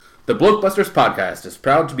The Blokebusters podcast is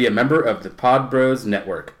proud to be a member of the Pod Bros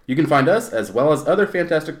Network. You can find us, as well as other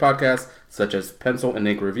fantastic podcasts, such as Pencil and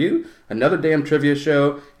Ink Review, Another Damn Trivia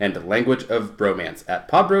Show, and Language of Bromance at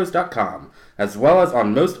podbros.com, as well as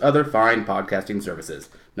on most other fine podcasting services.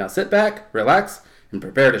 Now sit back, relax, and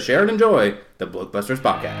prepare to share and enjoy the Blokebusters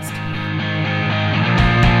podcast.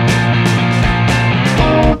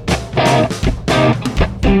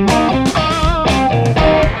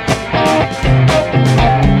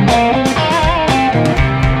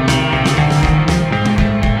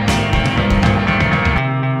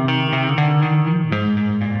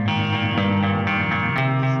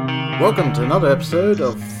 Welcome to another episode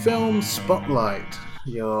of Film Spotlight,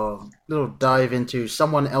 your little dive into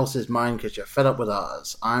someone else's mind because you're fed up with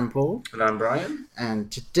ours. I'm Paul. And I'm Brian.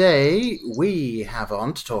 And today we have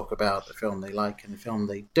on to talk about the film they like and the film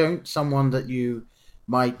they don't, someone that you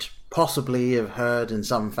might possibly have heard in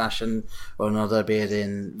some fashion or another, be it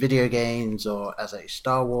in video games or as a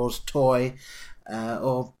Star Wars toy,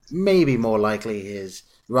 or maybe more likely his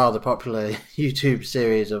rather popular YouTube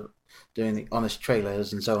series of doing the honest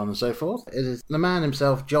trailers and so on and so forth. It is the man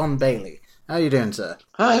himself, John Bailey. How are you doing, sir?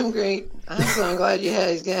 I'm great. I'm so glad you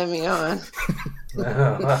guys got me on. And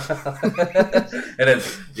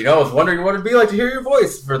it's, I was wondering what it'd be like to hear your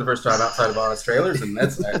voice for the first time outside of honest trailers, and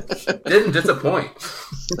that didn't disappoint.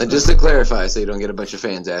 And just to clarify, so you don't get a bunch of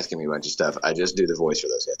fans asking me a bunch of stuff, I just do the voice for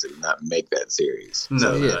those guys. I do not make that series.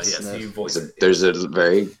 No, yes, you voice it. There's a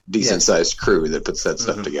very decent-sized crew that puts that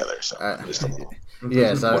stuff together, so just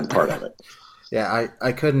one part of it. Yeah,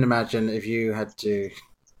 I couldn't imagine if you had to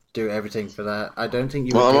do everything for that. I don't think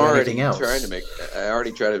you would I'm do already anything else. trying to make. I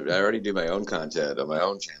already do my own content on my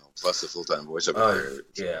own channel, plus the full-time voiceover,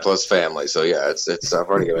 plus family. So yeah, it's I've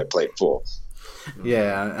already got my plate full.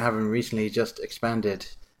 Yeah, having recently just expanded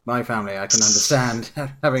my family, I can understand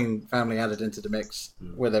having family added into the mix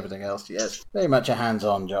with everything else. Yes, very much a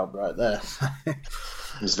hands-on job right there.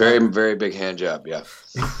 It's very, very big hand job, yeah.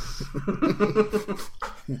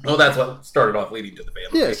 Well, that's what started off leading to the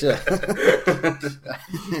family.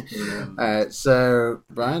 Yes, so,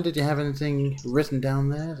 Brian, did you have anything written down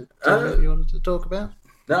there that you wanted to talk about?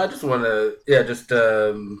 No, I just want to,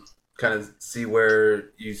 kind of see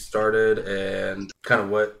where you started and kind of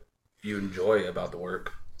what you enjoy about the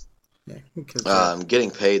work. Yeah, getting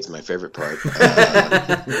paid is my favorite part.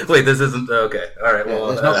 Wait, this isn't okay. All right. Well,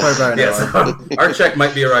 it's not pro bono. Yes, our check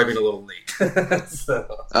might be arriving a little late.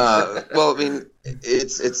 Well, I mean,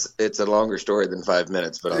 it's a longer story than 5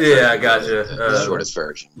 minutes, but I gotcha. The shortest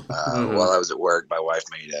version. While I was at work, my wife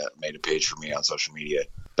made a page for me on social media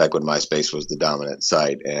back when MySpace was the dominant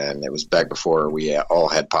site, and it was back before we all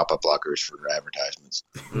had pop-up blockers for advertisements.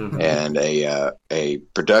 And a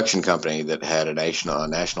production company that had a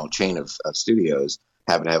national chain of studios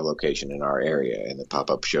happened to have a location in our area, and the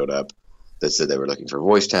pop-up showed up that said they were looking for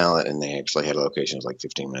voice talent, and they actually had a location that was like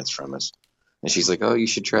 15 minutes from us. And she's like, "Oh, you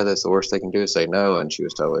should try this. The worst they can do is say no." And she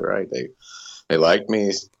was totally right. They liked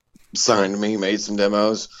me, signed me, made some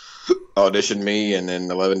demos, auditioned me, and then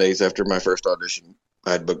 11 days after my first audition,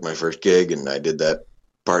 I'd booked my first gig, and I did that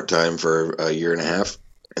part-time for a year and a half.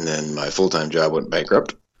 And then my full-time job went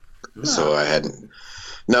bankrupt. So I had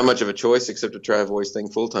not much of a choice except to try a voice thing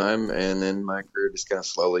full-time. And then my career just kind of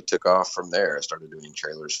slowly took off from there. I started doing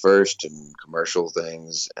trailers first and commercial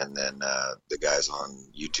things. And then the guys on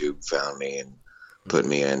YouTube found me and put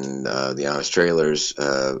me in the Honest Trailers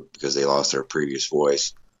because they lost their previous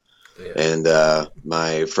voice. Yeah. And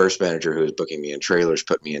my first manager who was booking me in trailers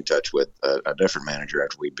put me in touch with a different manager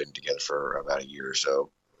after we'd been together for about a year or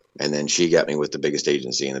so. And then she got me with the biggest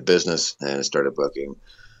agency in the business and started booking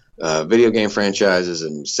video game franchises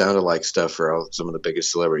and sound-alike stuff for some of the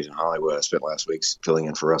biggest celebrities in Hollywood. I spent last week filling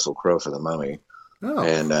in for Russell Crowe for The Mummy. Oh.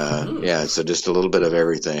 And so just a little bit of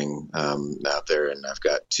everything out there. And I've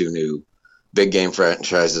got 2 new big game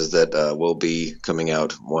franchises that will be coming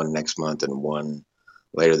out, one next month and one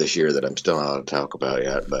later this year that I'm still not allowed to talk about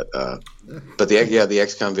yet, but the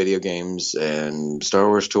XCOM video games and Star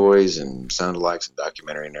Wars toys and sound-alikes and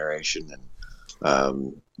documentary narration and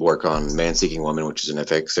work on Man Seeking Woman, which is an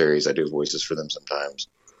FX series. I do voices for them sometimes,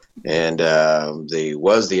 and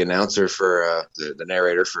was the announcer for the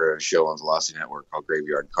narrator for a show on Velocity Network called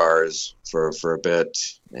Graveyard Cars for a bit,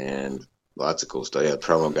 and lots of cool stuff. Yeah,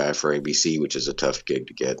 promo guy for ABC, which is a tough gig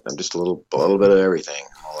to get. I'm just a little bit of everything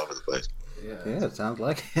all over the place. Yeah, it sounds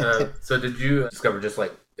like it. So did you discover just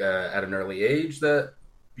like at an early age that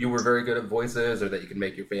you were very good at voices, or that you could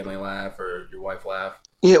make your family laugh or your wife laugh?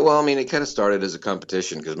 Yeah, well, I mean, it kind of started as a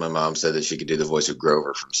competition because my mom said that she could do the voice of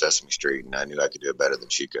Grover from Sesame Street, and I knew I could do it better than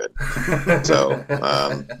she could. So,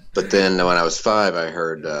 but then when I was 5, I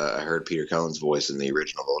heard Peter Cullen's voice in the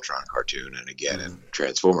original Voltron cartoon, and again in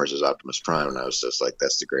Transformers as Optimus Prime, and I was just like,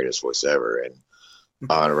 "That's the greatest voice ever." And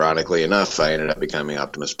ironically enough, I ended up becoming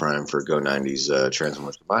Optimus Prime for Go 90's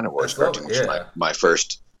Transformers Combined Awards cartoon, which is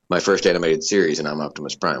my first animated series, and I'm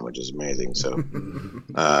Optimus Prime, which is amazing. So,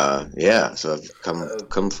 so I've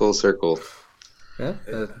come full circle. Yeah,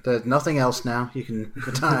 there's nothing else now. You can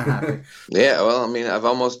retire happy. Yeah, well, I mean, I've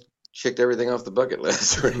almost checked everything off the bucket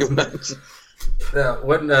list, pretty much. Now,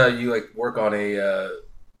 when you work on a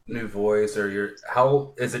new voice, or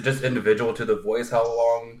how is it just individual to the voice? How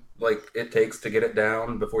long it takes to get it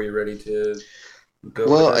down before you're ready to go?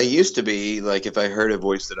 Well, I used to be if I heard a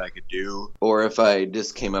voice that I could do, or if I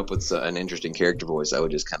just came up with an interesting character voice, I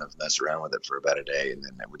would just kind of mess around with it for about a day, and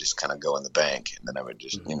then it would just kind of go in the bank, and then I would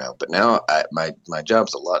just But now my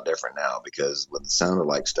job's a lot different now, because with the sound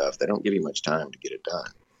alike stuff, they don't give you much time to get it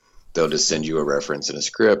done. They'll just send you a reference and a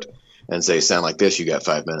script and say, sound like this, you got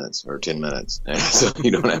 5 minutes or 10 minutes. And so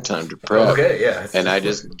you don't have time to prep. Okay, yeah. And I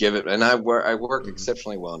just give it, and I work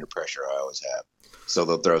exceptionally well under pressure. I always have. So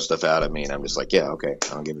they'll throw stuff out at me, and I'm just like, yeah, okay,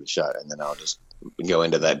 I'll give it a shot. And then I'll just go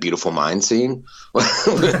into that beautiful mind scene.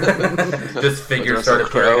 Just figures start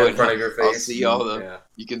appearing in front of your face. I'll see all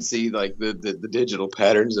you can see the digital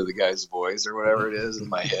patterns of the guy's voice or whatever it is in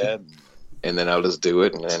my head. And then I'll just do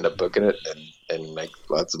it and end up booking it and make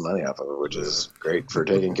lots of money off of it, which is great for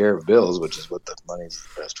taking care of bills, which is what the money's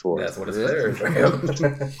best for. That's what it's there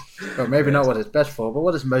for. Well, maybe not what it's best for, but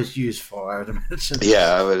what it's most used for, I would imagine.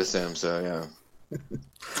 Yeah, I would assume so, yeah.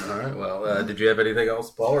 All right, well, did you have anything else,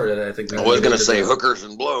 Paul? Or I think I was going to say hookers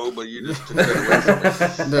and blow, but you just took that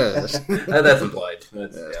away from me. That's implied.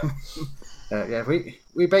 Yeah,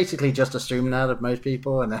 we basically just assume that of most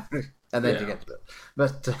people, and then you get to it.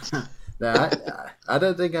 But no, I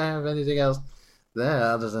don't think I have anything else there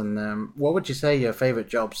other than what would you say your favorite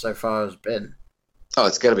job so far has been? Oh,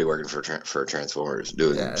 it's got to be working for Transformers,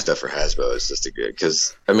 doing stuff for Hasbro. It's just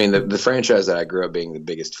because I mean the franchise that I grew up being the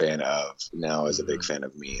biggest fan of now is a big fan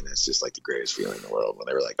of me, and it's just like the greatest feeling in the world when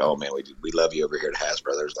they were like, "Oh man, we love you over here at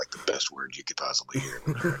Hasbro." There's like the best words you could possibly hear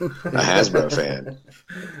when you're a Hasbro fan.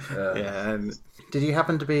 Yeah. And did you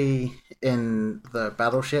happen to be in the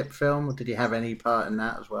Battleship film? Or did you have any part in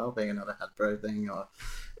that as well, being another Hasbro thing, or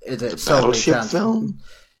is it the Battleship film?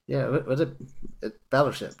 Yeah, was it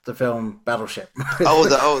Battleship? The film Battleship.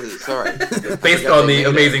 Sorry. Based on the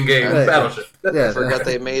amazing game Battleship. Yeah, I forgot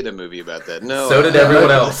they made a movie about that. No, so did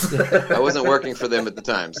everyone else. I wasn't working for them at the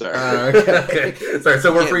time. Sorry. Okay. Sorry.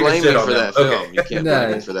 So we're free to shit on for that them. film. You can't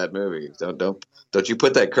blame me for that movie. Don't you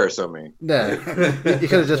put that curse on me? No, you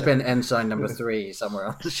could have just been Ensign number 3 somewhere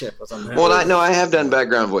on the ship or something. Well, I have done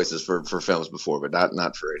background voices for films before, but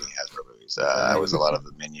not for any Hasbro movies. I was a lot of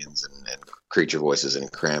the Minions and creature voices in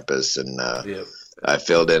Krampus, and I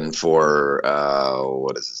filled in for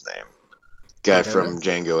what is his name? Guy from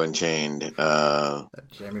Django Unchained.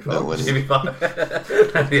 Jamie Foxx. Jamie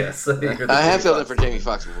Foxx. Yes. I have filled in for Jamie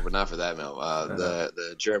Foxx before, but not for that film.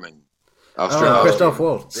 The German. Christoph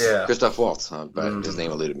Waltz. Yeah. Christoph Waltz. But his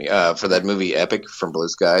name eluded me. For that movie Epic from Blue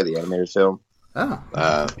Sky, the animated film. Oh.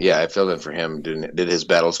 I filled in for him. Did his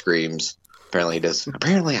battle screams. Apparently he does.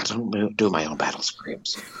 Apparently I don't do my own battle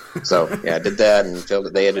screams. So I did that and filled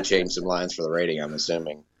it. They had to change some lines for the rating, I'm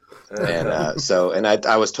assuming. And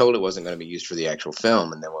I was told it wasn't going to be used for the actual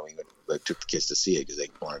film. And then when we took the kids to see it because they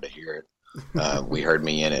wanted to hear it, we heard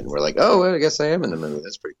me in it and we're like, oh, well, I guess I am in the movie.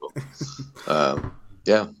 That's pretty cool.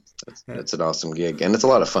 That's an awesome gig, and it's a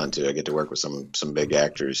lot of fun too. I get to work with some big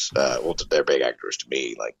actors. They're big actors to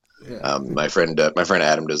me. My friend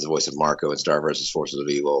Adam does the voice of Marco in Star vs. Forces of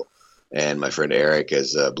Evil, and my friend Eric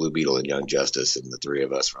is Blue Beetle in Young Justice, and the three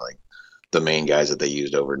of us were like the main guys that they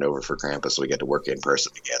used over and over for Krampus. So we got to work in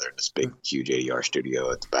person together in this big, huge ADR studio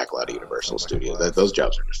at the backlot of Universal Studios. Those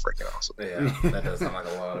jobs are just freaking awesome. Yeah, that does sound like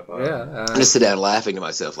a lot of fun. I just sit down laughing to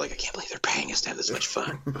myself like, I can't believe they're paying us to have this much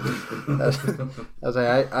fun.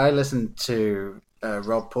 I listened to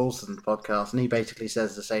Rob Paulson's podcast, and he basically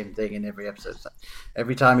says the same thing in every episode.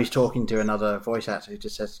 Every time he's talking to another voice actor, he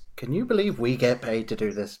just says, "Can you believe we get paid to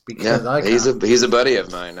do this?" Because I can't. He's a buddy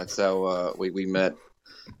of mine. That's how we met.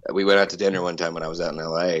 We went out to dinner one time when I was out in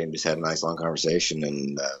LA and just had a nice long conversation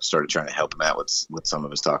and started trying to help him out with some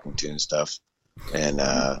of his talking to and stuff. And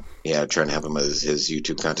trying to help him with his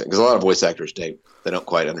YouTube content, because a lot of voice actors they don't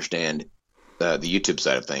quite understand the YouTube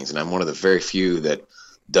side of things, and I'm one of the very few that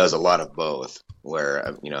does a lot of both. where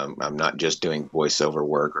I'm not just doing voiceover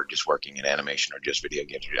work or just working in animation or just video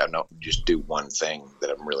games. I don't just do one thing that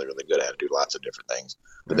I'm really, really good at. I do lots of different things.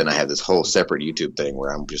 But then I have this whole separate YouTube thing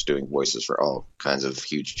where I'm just doing voices for all kinds of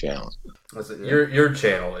huge channels. Listen, your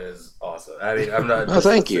channel is awesome. I mean, I'm not. Oh,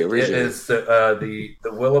 thank you. It is the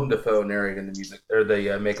Willem Dafoe narrating the music or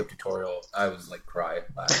the makeup tutorial. I was like crying.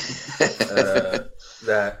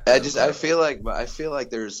 I feel like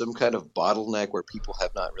there's some kind of bottleneck where people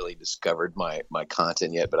have not really discovered my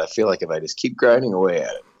content yet. But I feel like if I just keep grinding away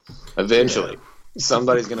at it, eventually.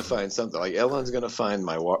 Somebody's going to find something. Like Ellen's going to find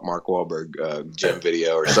my Mark Wahlberg gym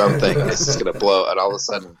video or something. It's just going to blow, and all of a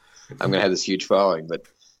sudden, I'm going to have this huge following. But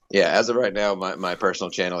yeah, as of right now, my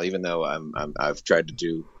personal channel, even though I've tried to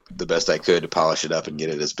do the best I could to polish it up and get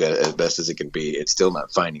it as best as it can be, it's still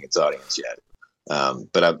not finding its audience yet.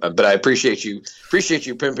 But I appreciate you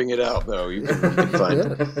pimping it out though. You can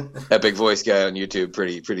find Epic Voice Guy on YouTube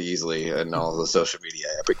pretty easily, and all the social media.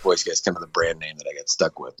 Epic Voice Guy is kind of the brand name that I got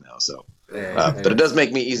stuck with now. So, but it does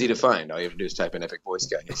make me easy to find. All you have to do is type in Epic Voice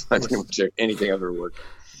Guy, and you'll find pretty much anything I've ever worked.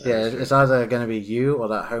 Yeah, it's either going to be you or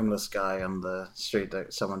that homeless guy on the street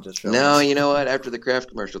that someone just filmed. No, you know what? After the Kraft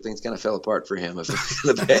commercial, things kind of fell apart for him. If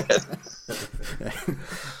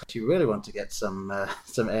you really want to get some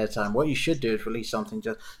airtime, what you should do is release something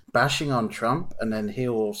just bashing on Trump, and then he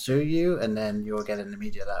will sue you, and then you'll get in the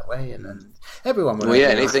media that way, and then everyone will. Well, yeah,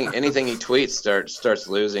 anything he tweets starts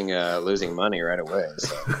losing money right away.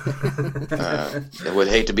 So I would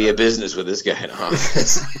hate to be a business with this guy in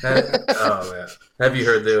office. Oh man, have you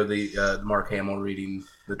heard the Mark Hamill reading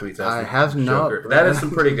the tweets? I have not. That is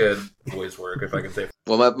some pretty good voice work, if I can say.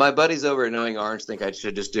 Well, my buddies over at Knowing Orange think I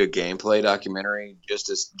should just do a gameplay documentary, just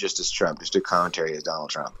as Trump, just do commentary as Donald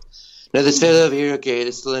Trump. Now this fellow over here, okay,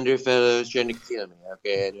 this slender fellow is trying to kill me.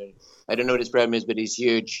 Okay, I don't know what his problem is, but he's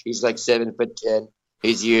huge. He's like 7'10".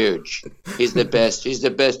 He's huge. He's the best. He's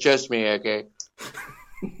the best. Trust me. Okay.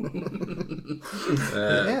 Oh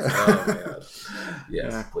man.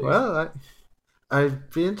 Yes. Please. Well,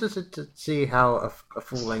 I'd be interested to see how a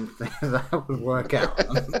full-length thing that would work out.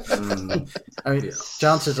 I mean,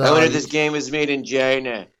 chances are... I wonder if this game is made in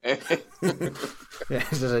China.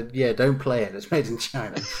 Yeah, don't play it. It's made in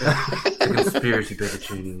China. Conspiracy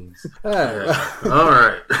Chinese. All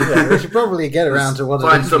right. Yeah, we should probably get around to what...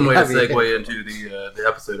 Find some way to segue into the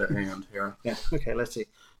episode at hand here. Yeah, okay, let's see.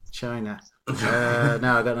 China. No,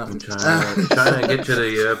 I got nothing. China, get to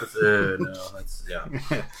the episode. No, that's... Yeah.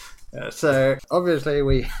 So, obviously,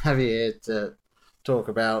 we have here to talk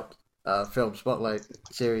about Film Spotlight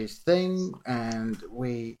series thing, and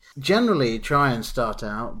we generally try and start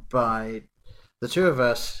out by the two of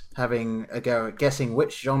us having a go at guessing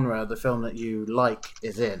which genre the film that you like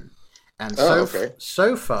is in. And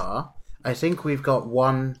so far, I think we've got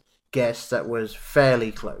one guess that was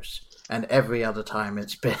fairly close, and every other time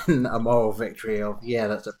it's been a moral victory of,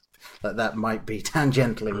 that might be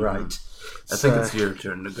tangentially right. I think it's your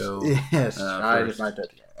turn to go. Yes, I just might do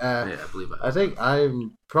it. I believe I think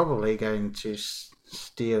I'm probably going to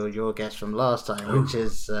steal your guess from last time, which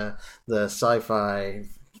is the sci-fi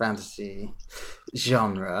fantasy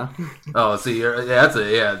genre. Oh, see,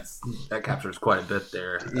 that captures quite a bit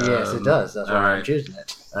there. Yes, it does. That's why I'm choosing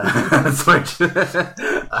it.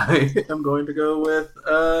 I am going to go with.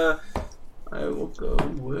 I will go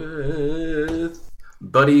with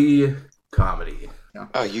buddy comedy.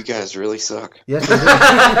 Oh, you guys really suck. Yes.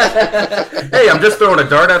 Hey, I'm just throwing a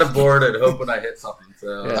dart at a board and hoping I hit something.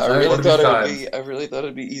 So I really thought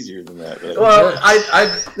it'd be easier than that. Man. Well,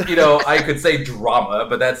 I could say drama,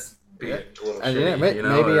 but that's being a little shitty,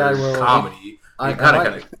 maybe I will comedy. I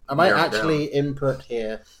might actually input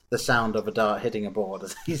here the sound of a dart hitting a board,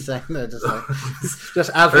 as he's saying there, just as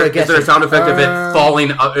we're guessing. Is there a sound effect of it falling,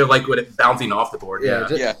 like when it bouncing off the board?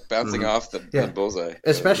 Yeah, bouncing off the bullseye.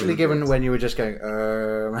 Especially given when you were just going,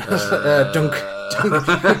 dunk.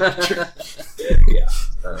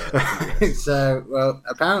 So, well,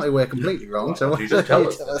 apparently we're completely wrong. So, you just tell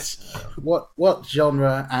us what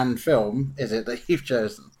genre and film is it that you've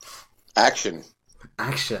chosen? Action.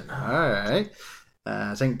 Action. All right.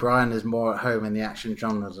 I think Brian is more at home in the action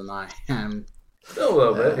genre than I am. A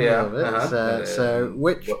little bit, yeah. So,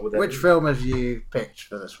 which film have you picked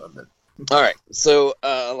for this one then? All right. So,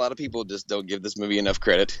 a lot of people just don't give this movie enough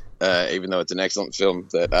credit, even though it's an excellent film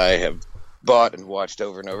that I have bought and watched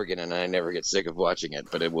over and over again, and I never get sick of watching it.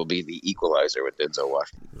 But it will be The Equalizer with Denzel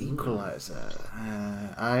Washington. Equalizer.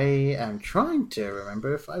 I am trying to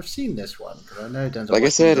remember if I've seen this one because I know Denzel. Like I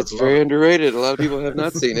said, it's very underrated. A lot of people have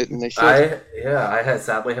not seen it, and they should. I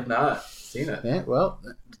sadly have not seen it. Yeah, well,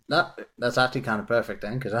 that's actually kind of perfect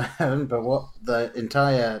then because I haven't. But what the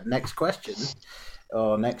entire next question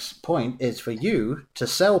our next point is for you to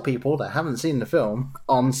sell people that haven't seen the film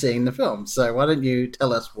on seeing the film. So why don't you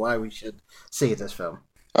tell us why we should see this film?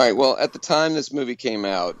 All right. Well, at the time this movie came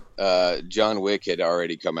out, John Wick had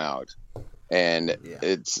already come out. And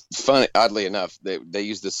it's funny, oddly enough, they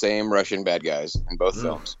use the same Russian bad guys in both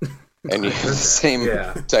films. And you have the same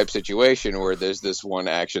type situation where there's this one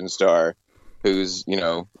action star who's,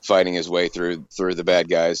 fighting his way through the bad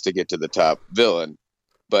guys to get to the top villain.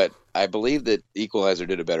 But I believe that Equalizer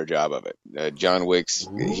did a better job of it. John Wick's,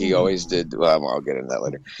 he always did. Well, I'll get into that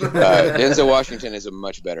later. Denzel Washington is a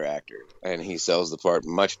much better actor, and he sells the part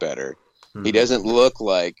much better. He doesn't look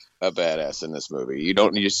like a badass in this movie.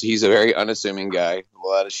 He's a very unassuming guy, a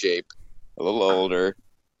lot of shape, a little older,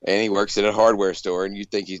 and he works at a hardware store, and you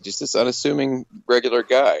think he's just this unassuming regular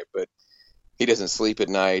guy, but he doesn't sleep at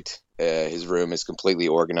night. His room is completely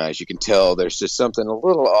organized. You can tell there's just something a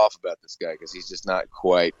little off about this guy because he's just not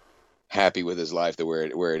quite happy with his life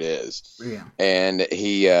where it is. Yeah. And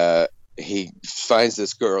he finds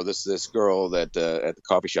this girl that at the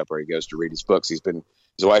coffee shop where he goes to read his books. His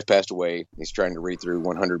wife passed away. He's trying to read through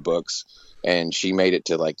 100 books, and she made it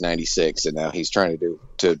to like 96, and now he's trying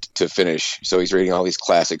to finish. So he's reading all these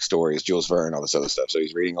classic stories, Jules Verne, all this other stuff. So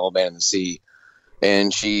he's reading Old Man and the Sea,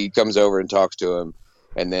 and she comes over and talks to him.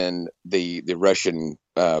 And then the Russian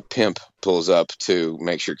pimp pulls up to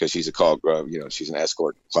make sure, because she's she's an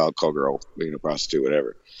escort, call girl, prostitute,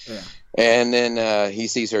 whatever. Yeah. And then he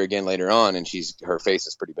sees her again later on, and her face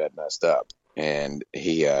is pretty bad messed up. And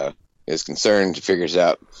he is concerned, figures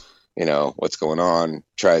out, what's going on,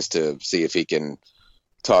 tries to see if he can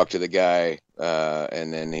talk to the guy,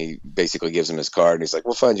 and then he basically gives him his card, and he's like,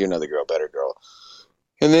 "We'll find you another girl, better girl."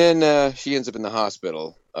 And then she ends up in the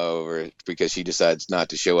hospital because she decides not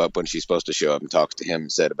to show up when she's supposed to show up, and talks to him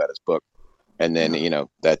instead about his book. And then,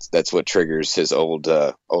 that's what triggers his old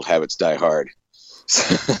habits die hard.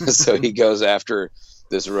 So he goes after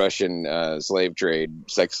this Russian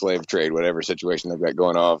sex slave trade, whatever situation they've got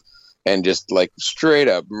going off, and just like straight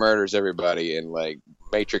up murders everybody in like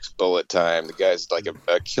Matrix bullet time. The guy's like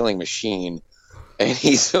a killing machine, and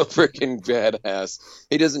he's so freaking badass.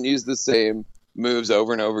 He doesn't use the same moves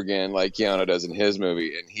over and over again like Keanu does in his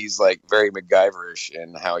movie, and he's like very MacGyverish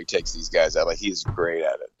in how he takes these guys out. Like, he's great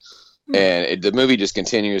at it. And the movie just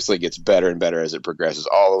continuously gets better and better as it progresses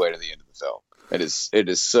all the way to the end of the film. It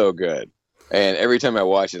is so good. And every time I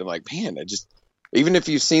watch it, I'm like, man, even if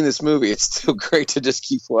you've seen this movie, it's still great to just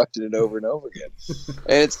keep watching it over and over again.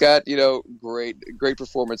 And it's got, great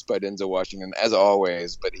performance by Denzel Washington, as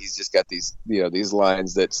always, but he's just got these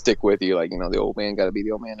lines that stick with you, like, the old man got to be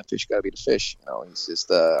the old man, the fish got to be the fish. He's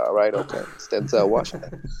just, all right, okay, it's Denzel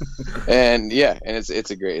Washington. And yeah, and it's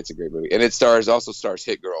a great movie. And it also stars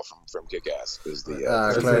Hit Girl from Kick-Ass.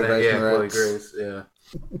 Chloe Grace, yeah.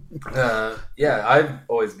 I've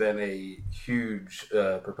always been a huge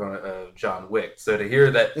proponent of John Wick. So to hear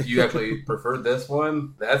that you actually preferred this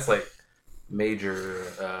one, that's like major.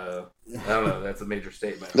 I don't know. That's a major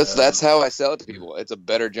statement. That's how I sell it to people. It's a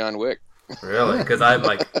better John Wick. Really? Because I'm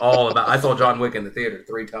like all about. I saw John Wick in the theater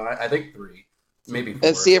 3 times. I think 3, maybe 4.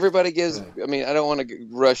 And see, everybody gives. I mean, I don't want to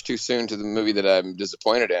rush too soon to the movie that I'm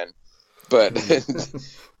disappointed in. But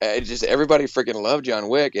just everybody freaking loved John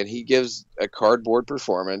Wick, and he gives a cardboard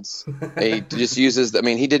performance. He just uses.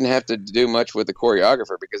 He didn't have to do much with the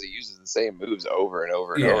choreographer because he uses the same moves over and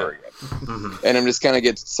over and over again. Mm-hmm. And I'm just kind of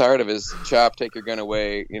gets tired of his chop, take your gun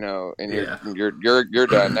away, and you're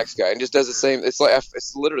done. Next guy, and just does the same. It's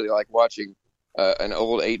literally like watching an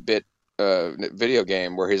old 8-bit video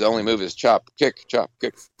game where his only move is chop, kick.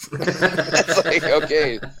 It's like,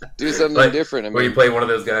 okay, do something different. Where you play one of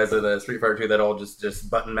those guys in Street Fighter 2 that all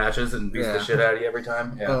just button matches and beats the shit out of you every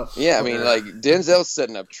time. Yeah, like Denzel's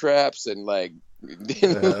setting up traps and like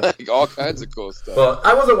all kinds of cool stuff. Well,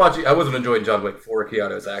 I wasn't enjoying John Wick for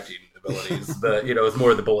Keanu's acting abilities, but it's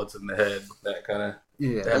more the bullets in the head that kind of.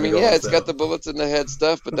 Yeah, it's got the bullets in the head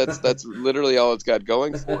stuff, but that's literally all it's got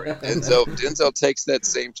going for it. And so Denzel takes that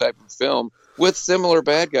same type of film with similar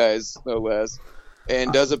bad guys, no less,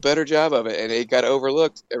 and does a better job of it. And it got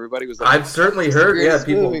overlooked. Everybody was like, I've certainly heard,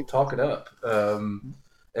 people talk it up.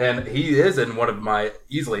 And he is in one of my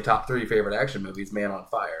easily top 3 favorite action movies, Man on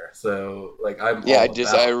Fire. So, like, I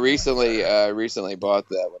recently bought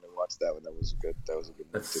that one and watched that one. That was a good movie.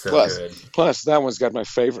 That's so good. Plus, that one's got my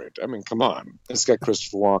favorite. I mean, come on. It's got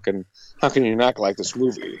Christopher Walken. How can you not like this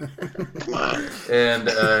movie? Come on. And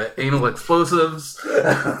anal explosives.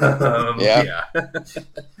 Yeah.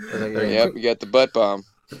 Yep, you got the butt bomb.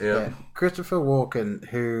 Yeah. Christopher Walken,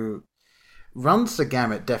 who runs the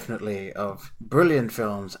gamut definitely of brilliant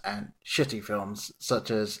films and shitty films,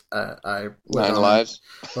 such as I was Nine Lives.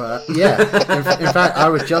 Yeah, in fact, I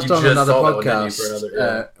was just on another saw that one, didn't you, podcast for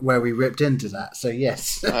another, where we ripped into that. So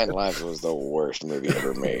yes, Nine Lives was the worst movie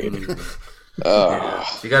ever made. Yeah.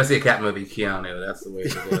 You got to see a cat movie, Keanu. That's the way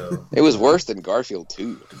to go. It was worse than Garfield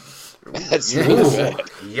 2. That's Yeah. really Ooh, bad.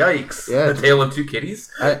 yikes! Yeah. The Tale of Two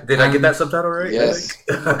Kitties. Did I get that subtitle right? Yes.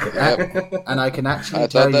 Okay. Yep. and I can actually I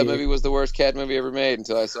tell thought that you, movie was the worst cat movie ever made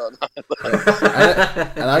until I saw it.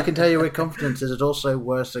 and I can tell you with confidence, it is also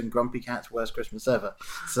worse than Grumpy Cat's Worst Christmas Ever.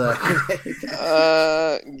 So,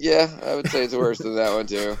 Yeah, I would say it's worse than that one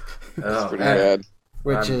too. It's Oh, pretty man. bad.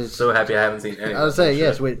 which I'm is. so happy I haven't seen any. I would say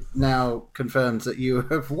yes, which now confirms that you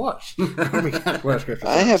have watched Grumpy Cat's Worst Christmas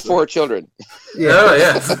I Ever. have 4 children. Oh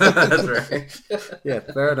yes, that's right. Yeah,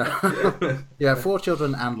 fair enough. Yeah, 4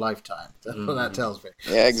 children and Lifetime. That's what that tells me.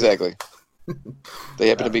 Yeah, exactly. They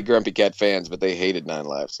happen to be Grumpy Cat fans, but they hated Nine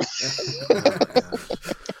Lives.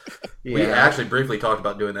 We Yeah. actually briefly talked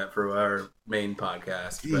about doing that for our main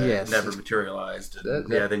podcast, but Yes. it never materialized. And,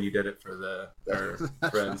 That- then you did it for our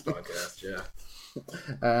friends podcast. Yeah.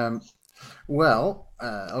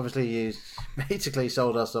 Obviously you basically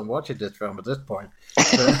sold us on watching this film at this point.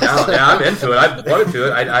 Yeah, I'm into it. I've wanted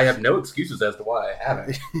to. I have no excuses as to why I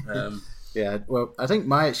haven't. Yeah, well, I think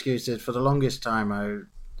my excuse is for the longest time,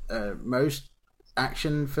 most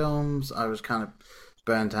action films I was kind of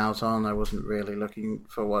burnt out on. I wasn't really looking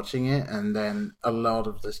for watching it, and then a lot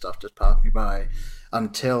of the stuff just passed me by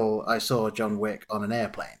until I saw John Wick on an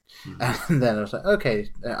airplane, and then I was like, okay,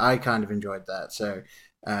 I kind of enjoyed that. So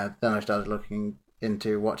then I started looking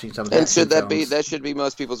into watching some of the And action should that be films. that should be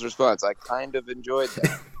most people's response? I kind of enjoyed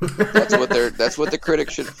that. That's what the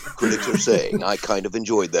critics are saying. I kind of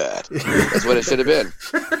enjoyed that. That's what it should have been.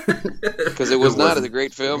 Because it was not a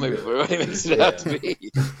great film. Everybody makes it out to be.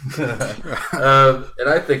 And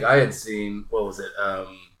I think I had seen, what was it,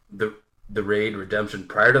 the Raid Redemption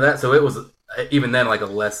prior to that. So it was even then like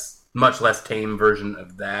a much less tame version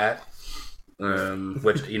of that.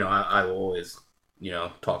 Which I will always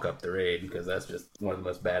talk up the Raid because that's just one of the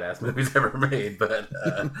most badass movies ever made. But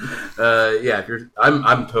yeah,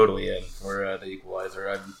 I'm totally in for the Equalizer.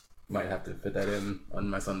 I might have to fit that in on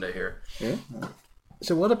my Sunday here. Yeah.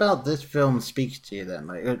 So what about this film speaks to you then?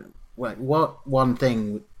 Like what one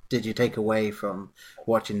thing did you take away from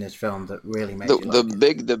watching this film that really made you like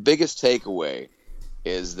it? The biggest takeaway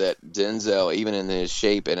is that Denzel, even in his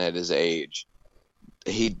shape and at his age,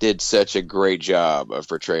 he did such a great job of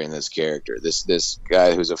portraying this character. This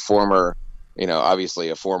guy who's a former, obviously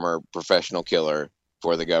a former professional killer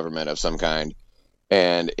for the government of some kind.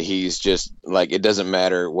 And he's just like, it doesn't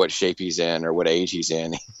matter what shape he's in or what age he's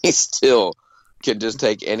in. He still can just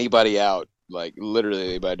take anybody out. Like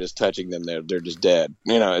literally by just touching them, they're just dead.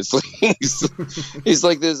 It's like he's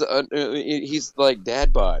like this. He's like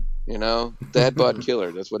Dad Bod, Dad Bod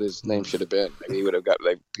Killer. That's what his name should have been. Maybe he would have got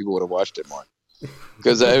people would have watched it more.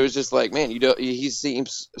 Because I was just like, man, he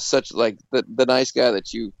seems such like the nice guy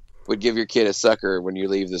that you would give your kid a sucker when you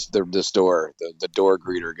leave the store, the door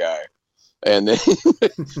greeter guy. And then,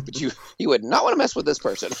 but you would not want to mess with this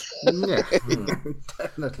person. Yeah,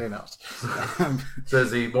 definitely not. So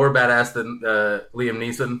is he more badass than Liam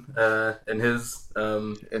Neeson in his?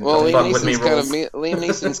 Well, Fuck with me roles? Liam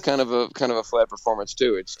Neeson's kind of a flat performance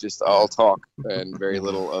too. It's just all talk and very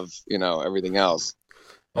little of everything else.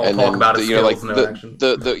 All And talk then about his skills, no action.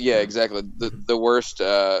 Yeah, exactly.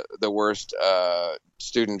 The worst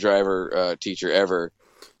student driver teacher ever.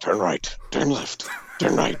 Turn right, turn left,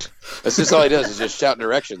 turn right. That's just all he does is just shout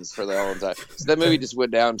directions for the whole time. So that movie just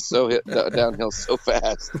went downhill so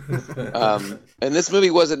fast. And this movie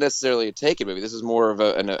wasn't necessarily a Taken movie. This is more of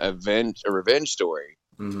a revenge story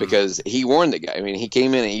because he warned the guy. I mean, he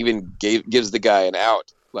came in and even gives the guy an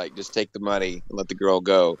out, like just take the money and let the girl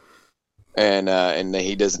go. And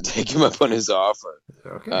he doesn't take him up on his offer.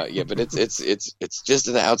 Okay. Yeah, but it's just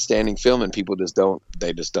an outstanding film, and people just don't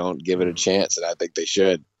give it a chance, and I think they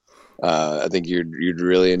should. I think you'd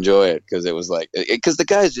really enjoy it because it was like because the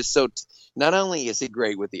guy is just so. Not only is he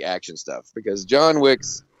great with the action stuff, because John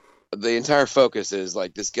Wick's the entire focus is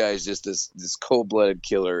like this guy's just this cold-blooded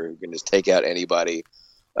killer who can just take out anybody.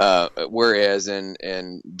 Whereas in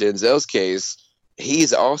Denzel's case,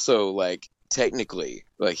 he's also like. Technically,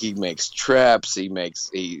 like he makes traps,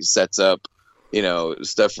 he sets up,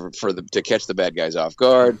 stuff to catch the bad guys off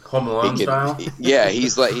guard. Home Alone style. Yeah,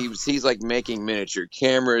 he's like making miniature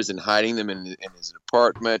cameras and hiding them in his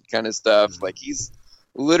apartment, kind of stuff. Like he's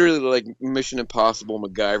literally like Mission Impossible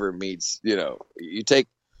MacGyver meets. You take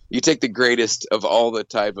the greatest of all the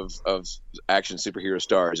type of action superhero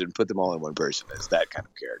stars and put them all in one person. It's that kind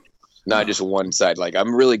of character. not just one side. Like,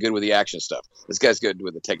 I'm really good with the action stuff. This guy's good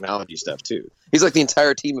with the technology stuff too. He's like the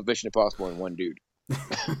entire team of Mission Impossible in one dude.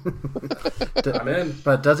 I'm in.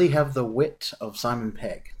 But does he have the wit of Simon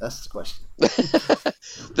Pegg? That's the question.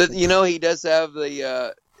 He does have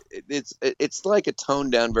the. It's like a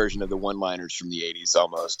toned down version of the one-liners from the '80s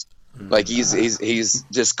almost. Like he's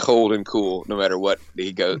just cold and cool no matter what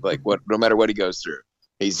he goes no matter what he goes through.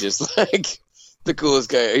 He's just like the coolest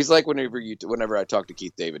guy. He's like whenever I talk to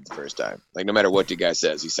Keith David the first time. Like no matter what the guy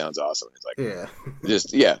says, he sounds awesome. He's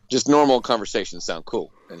like just normal conversations sound cool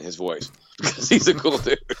in his voice because he's a cool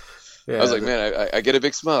dude. Yeah, I was like, man, I get a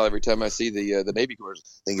big smile every time I see the Navy commercial.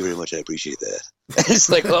 Thank you very much. I appreciate that. It's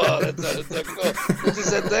like, oh, that sounded so cool. I just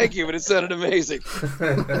said thank you, but it sounded amazing.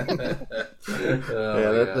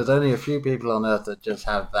 There's only a few people on Earth that just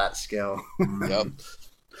have that skill. Yep.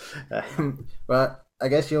 But I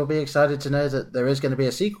guess you'll be excited to know that there is going to be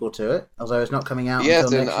a sequel to it, although it's not coming out until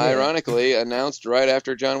next year. Yes, and ironically announced right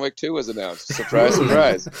after John Wick 2 was announced. Surprise,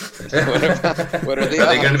 surprise. What are they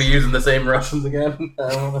going to be using the same Russians again?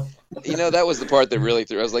 That was the part that really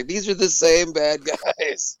threw. I was like, these are the same bad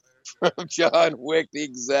guys from John Wick, the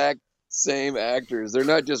exact same actors. They're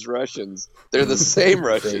not just Russians. They're the same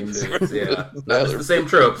Russians. Same dudes, yeah. Not just the same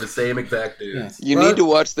trope, the same exact dudes. You need to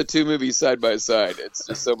watch the two movies side by side. It's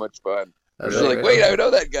just so much fun. You're like, wait, I know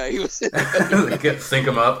that guy. He was in sync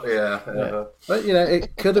them up, yeah. But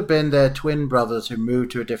it could have been their twin brothers who moved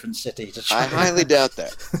to a different city to try. I highly doubt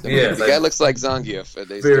that. The guy looks like Zangief.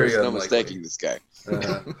 There's no mistaking this guy.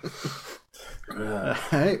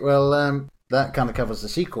 Right, well, that kind of covers the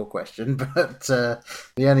sequel question, but the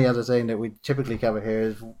only other thing that we typically cover here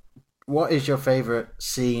is what is your favorite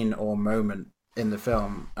scene or moment in the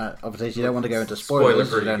film? Obviously, you don't want to go into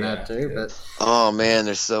spoilers, you don't have to. But oh man,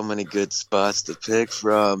 there's so many good spots to pick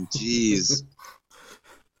from. Jeez,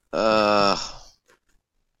 I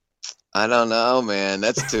don't know, man.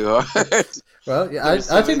 That's too hard. Well,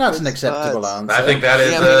 I think that's an acceptable answer. I think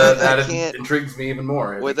that intrigues me even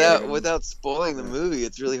more. Without spoiling the movie,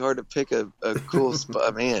 it's really hard to pick a cool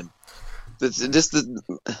spot. Man, it's just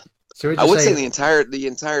I would say the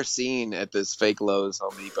entire scene at this fake Lowe's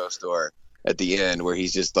Home Depot store at the end, where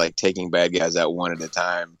he's just like taking bad guys out one at a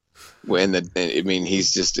time.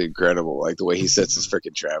 He's just incredible. Like the way he sets his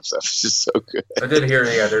freaking traps up, it's just so good. I did hear,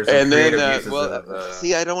 there's some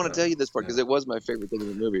see, I don't want to tell you this part because it was my favorite thing in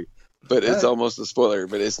the movie, but it's almost a spoiler.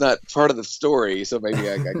 But it's not part of the story, so maybe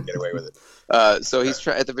I can get away with it. So he's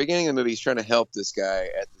at the beginning of the movie, he's trying to help this guy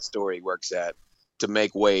at the store he works at to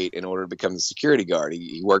make weight in order to become the security guard.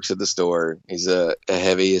 He works at the store. He's a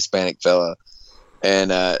heavy Hispanic fella.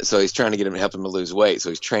 And so he's trying to get him to help him to lose weight. So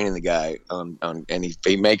he's training the guy and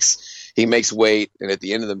he makes weight. And at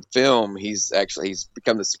the end of the film, he's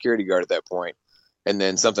become the security guard at that point. And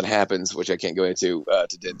then something happens, which I can't go into,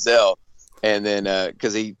 to Denzel. And then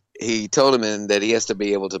because he told him that he has to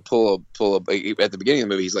be able to pull at the beginning of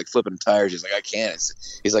the movie, he's like flipping tires. He's like, I can't.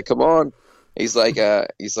 He's like, come on. He's like,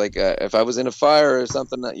 if I was in a fire or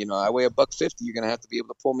something, I weigh $150. You're gonna have to be able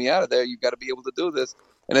to pull me out of there. You've got to be able to do this.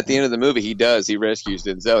 And at the end of the movie, he does. He rescues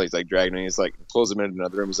Denzel. He's like dragging him. He's like pulls him into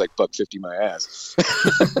another room. He's like, $150 my ass.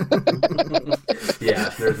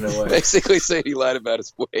 Yeah, there's no way. Basically saying he lied about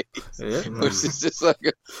his weight, which is just like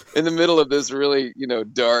in the middle of this really,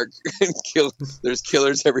 dark and there's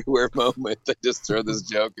killers everywhere moment. They just throw this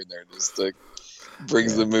joke in there, just like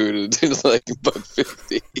brings the mood into like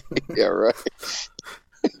 $150. Yeah, right.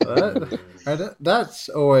 That's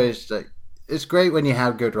always like. It's great when you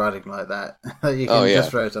have good writing like that. You can just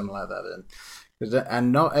throw something like that in.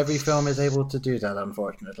 And not every film is able to do that,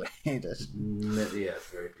 unfortunately. Yes,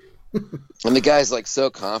 very few. And the guy's like so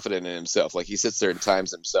confident in himself. Like he sits there and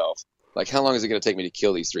times himself. Like, how long is it going to take me to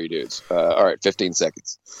kill these three dudes? All right, 15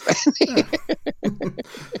 seconds.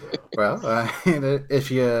 Well,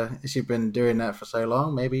 if you've been doing that for so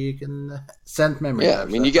long, maybe you can send memory. Yeah, I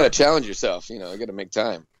mean, you got to challenge yourself. You got to make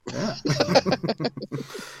time. Yeah.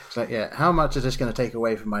 So how much is this going to take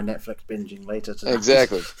away from my Netflix binging later tonight?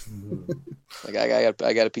 Exactly. Like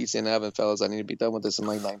I got a pizza in the oven, fellas. I need to be done with this in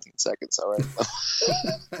like 19 seconds. All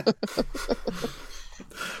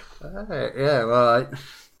right. Yeah. Well,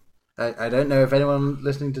 I don't know if anyone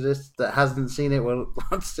listening to this that hasn't seen it will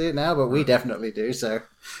want to see it now, but we definitely do. So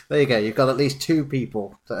there you go. You've got at least two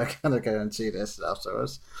people that are going to go and see this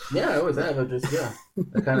afterwards. Yeah, I always have.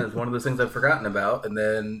 That kind of is one of those things I've forgotten about. And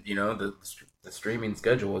then, the the streaming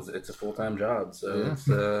schedule it's a full-time job, so it's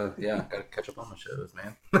gotta catch up on the shows,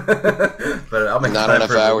 man. But I'll make not time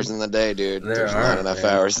enough for hours in the day, dude. There's not enough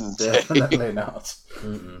hours in the day. Definitely not.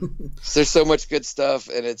 There's so much good stuff,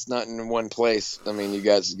 and it's not in one place. I mean, you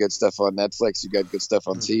got good stuff on Netflix, you got good stuff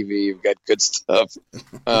on TV, you've got good stuff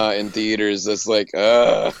in theaters. It's like,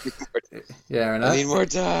 yeah, and I need more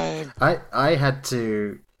time. I had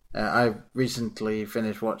to. I recently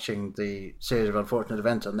finished watching the series of Unfortunate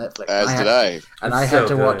Events on Netflix. And I had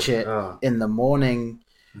to watch it in the morning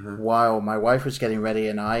while my wife was getting ready,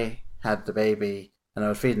 and I had the baby, and I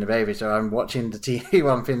was feeding the baby. So I'm watching the TV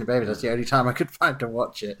while I'm feeding the baby. That's the only time I could find to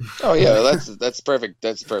watch it. Oh yeah, that's perfect.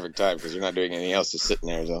 That's perfect time because you're not doing anything else, just sitting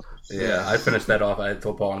there. So yeah, I finished that off. I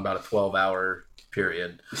told Paul in about a 12-hour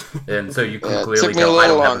period, and so you can clearly tell I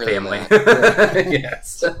don't have a family.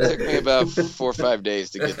 Yes, it took me about 4 or 5 days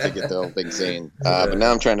to get the whole thing seen. But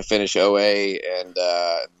now I'm trying to finish OA and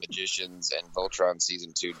Magicians, and Voltron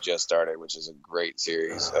season 2 just started, which is a great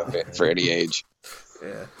series for any age.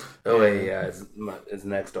 Yeah. OA is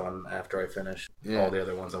next on after I finish all the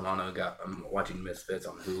other ones I'm on. I'm watching Misfits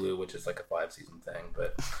on Hulu, which is like a 5-season thing,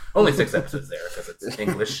 but only 6 episodes there because it's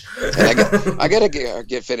English. And I gotta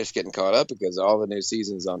get finished getting caught up because all the new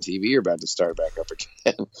seasons on TV are about to start back up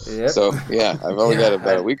again. Yep. So yeah, I've only got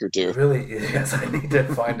about a week or two. Really? Yes, I need to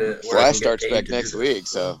find it. Flash starts back next week,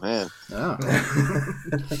 so man. Oh.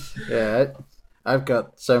 Yeah. I've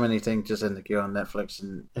got so many things just in the queue on Netflix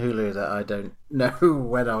and Hulu that I don't know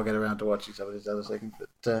when I'll get around to watching some of these other things.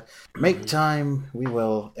 But make time, we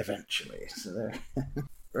will eventually. So there.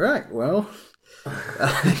 Right, well,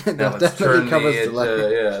 that definitely covers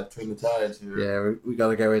turn the tides here. Yeah, we got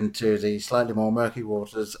to go into the slightly more murky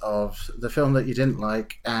waters of the film that you didn't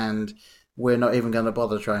like, and we're not even going to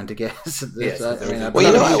bother trying to guess. Yes,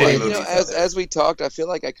 as we talked, I feel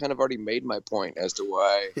like I kind of already made my point as to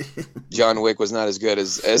why John Wick was not as good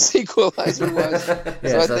as Equalizer was.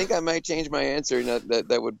 So I think I might change my answer.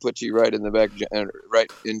 That would put you right in the back, right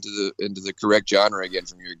into the correct genre again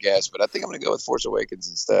from your guess. But I think I'm going to go with Force Awakens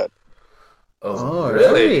instead. Oh,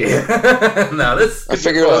 really? Now this. I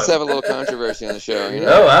figure let's have a little controversy on the show. You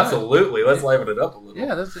know? Oh, absolutely. Let's liven it up a little.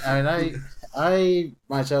 Yeah, I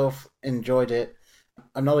myself enjoyed it.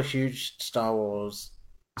 I'm not a huge Star Wars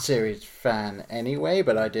series fan anyway,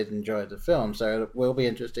 but I did enjoy the film, so it will be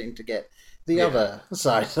interesting to get the other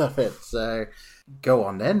side of it. So go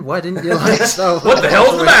on then. Why didn't you like Star Wars? What the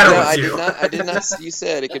hell's the matter with you? I did not. You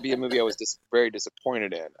said it could be a movie I was very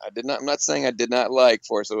disappointed in. I'm not saying I did not like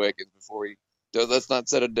Force Awakens before we. Let's not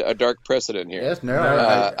set a dark precedent here. Yes, no.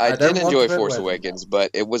 I did enjoy Force Awakens,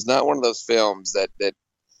 but it was not one of those films that.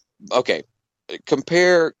 Okay.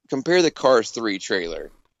 Compare the Cars 3 trailer.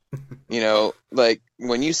 You know, like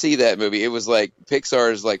when you see that movie, it was like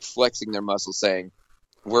Pixar's like flexing their muscles, saying,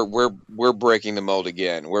 "We're breaking the mold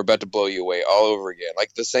again. We're about to blow you away all over again."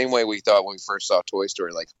 Like the same way we thought when we first saw Toy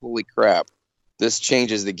Story. Like, holy crap, this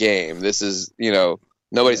changes the game. This is,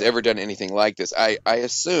 nobody's ever done anything like this. I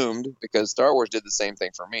assumed because Star Wars did the same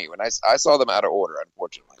thing for me when I saw them out of order.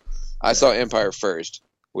 Unfortunately, I saw Empire first.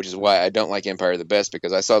 Which is why I don't like Empire the best,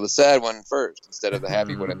 because I saw the sad one first instead of the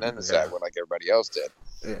happy one and then the sad one like everybody else did.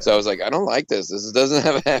 Yeah. So I was like, I don't like this. This doesn't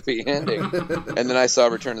have a happy ending. And then I saw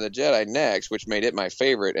Return of the Jedi next, which made it my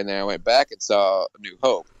favorite. And then I went back and saw New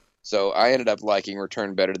Hope. So I ended up liking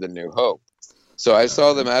Return better than New Hope. So I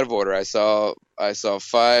saw them out of order. I saw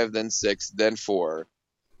 5, then 6, then 4.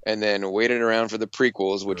 And then waited around for the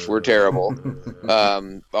prequels, which were terrible.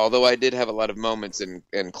 Although I did have a lot of moments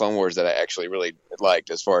in Clone Wars that I actually really liked,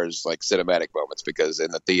 as far as like cinematic moments, because in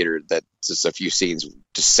the theater, that just a few scenes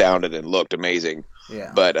just sounded and looked amazing.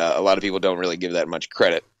 Yeah. But a lot of people don't really give that much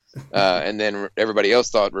credit. And then everybody else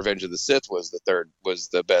thought Revenge of the Sith was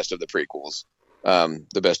the best of the prequels.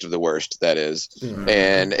 The best of the worst, that is. Mm-hmm.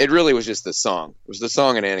 And it really was just the song. It was the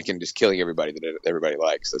song and Anakin just killing everybody that everybody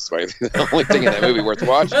likes. That's the only thing in that movie worth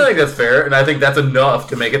watching. I think that's fair, and I think that's enough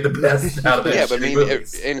to make it the best out of it. Yeah, but I mean,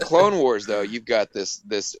 in Clone Wars, though, you've got this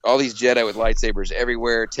all these Jedi with lightsabers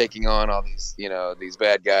everywhere taking on all these, these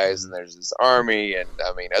bad guys, and there's this army, and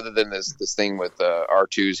I mean, other than this thing with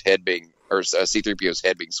R2's head being, or C-3PO's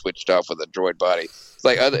head being switched off with a droid body, it's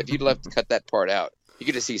like, if you'd cut that part out, you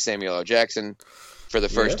get to see Samuel L. Jackson for the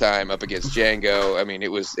first time up against Django. I mean,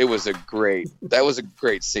 it was a great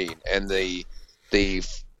scene, and the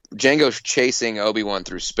Django chasing Obi-Wan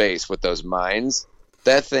through space with those mines.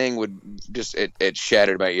 That thing would just it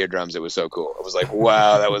shattered my eardrums. It was so cool. I was like,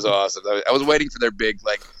 wow, that was awesome. I was waiting for their big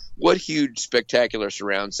what huge spectacular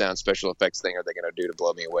surround sound special effects thing are they going to do to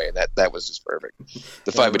blow me away? And that was just perfect.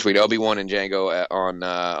 The fight between Obi-Wan and Django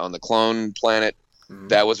on the clone planet,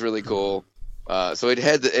 that was really cool. So it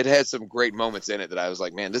had some great moments in it that I was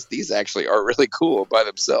like, man, these actually are really cool by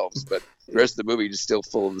themselves. But the rest of the movie is still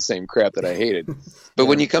full of the same crap that I hated. But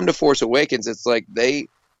when you come to Force Awakens, it's like they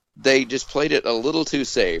just played it a little too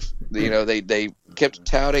safe. You know, they kept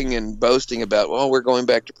touting and boasting about, well, we're going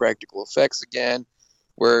back to practical effects again.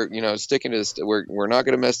 We're, you know, sticking to this. We're not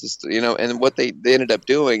going to mess this. You know, and what they ended up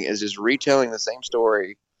doing is just retelling the same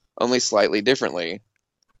story, only slightly differently.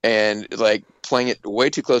 And like playing it way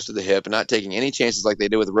too close to the hip and not taking any chances like they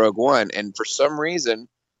did with Rogue One. And for some reason,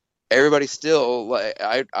 everybody still like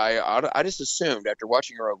I just assumed after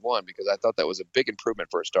watching Rogue One, because I thought that was a big improvement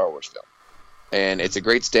for a Star Wars film, and it's a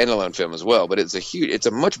great standalone film as well. But it's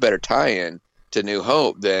a much better tie-in to New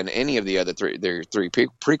Hope than any of the other three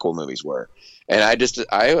prequel movies were. And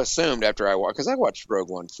I assumed after because I watched Rogue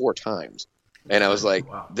One 4 times. And I was like,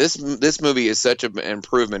 wow. This movie is such an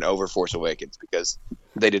improvement over Force Awakens, because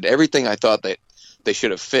they did everything I thought that they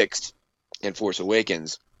should have fixed in Force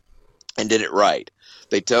Awakens and did it right.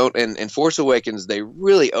 They don't, and in Force Awakens, they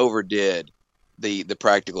really overdid the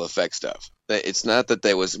practical effect stuff. It's not that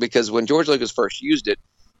they was, because when George Lucas first used it,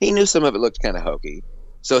 he knew some of it looked kind of hokey.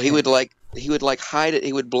 So he would hide it,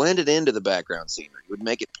 he would blend it into the background scenery. He would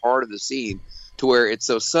make it part of the scene to where it's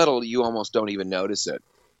so subtle you almost don't even notice it.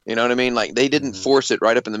 You know what I mean? Like, they didn't force it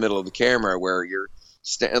right up in the middle of the camera where you're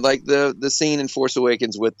like the scene in Force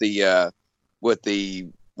Awakens with the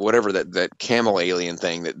whatever that camel alien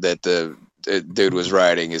thing that the dude was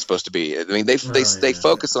riding is supposed to be. I mean, they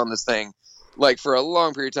focus on this thing like for a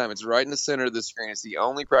long period of time. It's right in the center of the screen. It's the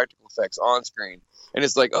only practical effects on screen. And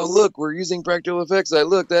it's like, oh, look, we're using practical effects.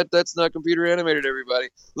 That's not computer animated, everybody.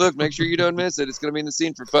 Look, make sure you don't miss it. It's going to be in the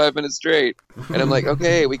scene for 5 minutes straight. And I'm like,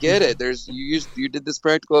 okay, we get it. You did this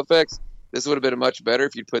practical effects. This would have been much better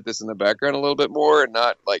if you'd put this in the background a little bit more and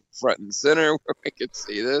not like front and center where we could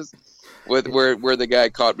see this. Where the guy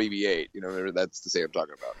caught BB-8, you know, that's the same I'm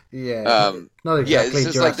talking about. Yeah, not exactly. Yeah,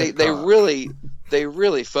 it's just like they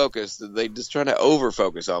really focused. They just trying to over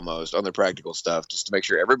focus almost on the practical stuff just to make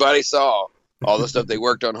sure everybody saw all the stuff they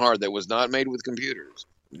worked on hard that was not made with computers.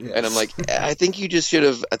 Yes. And I'm like, I think you should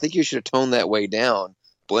have toned that way down,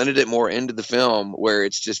 blended it more into the film where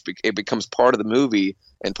it becomes part of the movie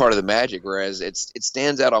and part of the magic, whereas it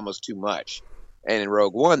stands out almost too much. And in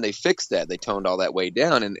Rogue One, they fixed that. They toned all that way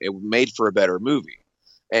down, and it made for a better movie.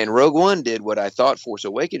 And Rogue One did what I thought Force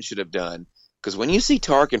Awakens should have done, because when you see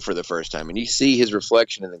Tarkin for the first time and you see his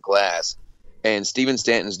reflection in the glass, and Stephen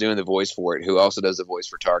Stanton's doing the voice for it, who also does the voice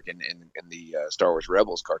for Tarkin in the Star Wars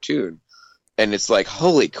Rebels cartoon, and it's like,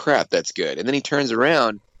 holy crap, that's good. And then he turns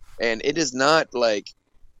around, and it is not like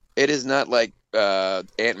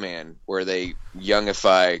Ant-Man, where they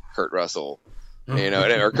youngify Kurt Russell, you know,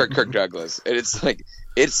 or Kirk Douglas. And it's like,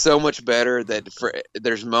 it's so much better that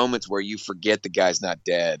there's moments where you forget the guy's not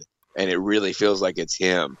dead, and it really feels like it's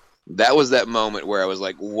him. That was that moment where I was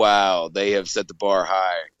like, wow, they have set the bar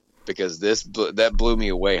high, because that blew me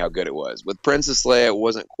away how good it was. With Princess Leia, it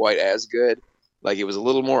wasn't quite as good. Like, it was a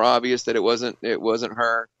little more obvious that it wasn't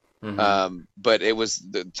her. Mm-hmm. But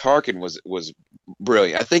Tarkin was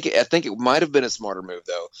brilliant. I think it might have been a smarter move,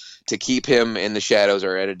 though, to keep him in the shadows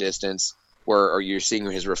or at a distance, or you're seeing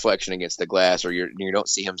his reflection against the glass, or you don't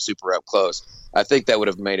see him super up close. I think that would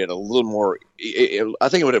have made it a little more. I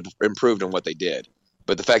think it would have improved on what they did.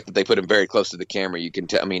 But the fact that they put him very close to the camera, you can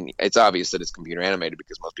tell. I mean, it's obvious that it's computer animated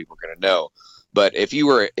because most people are going to know. But if you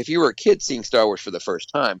were a kid seeing Star Wars for the first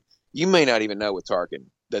time, you may not even know with Tarkin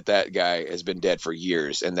that guy has been dead for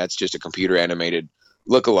years, and that's just a computer animated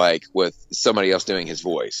lookalike with somebody else doing his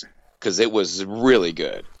voice, because it was really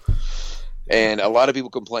good. And a lot of people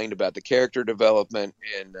complained about the character development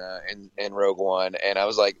in Rogue One, and I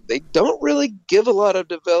was like, they don't really give a lot of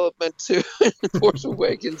development to Force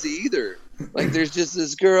Awakens either. Like, there's just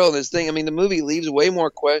this girl and this thing. I mean, the movie leaves way more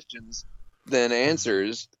questions than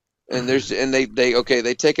answers, and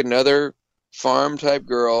they take another farm type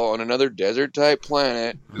girl on another desert type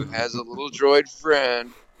planet who has a little droid friend,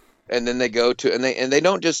 and then they go to and they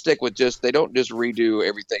don't just they don't just redo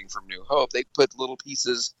everything from New Hope. They put little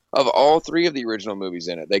pieces of all 3 of the original movies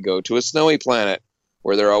in it. They go to a snowy planet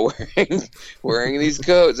where they're all wearing these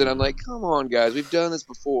coats, and I'm like, come on, guys, we've done this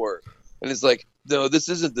before. And it's like, no, this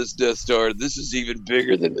isn't this Death Star. This is even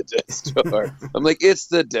bigger than the Death Star. I'm like, it's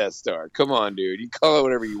the Death Star. Come on, dude. You call it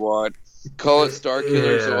whatever you want. Call it Star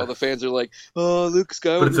Killer, so all the fans are like, "Oh, Luke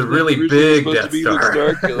Skywalker." But it's a really big Death Star.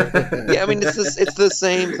 Star Killer. Yeah, I mean, it's the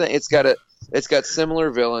same thing. It's got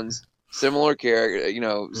similar villains, similar character,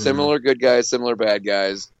 similar good guys, similar bad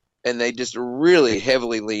guys, and they just really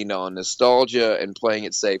heavily leaned on nostalgia and playing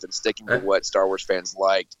it safe and sticking to what Star Wars fans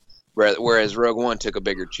liked. Whereas Rogue One took a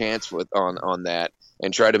bigger chance on that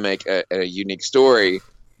and try to make a unique story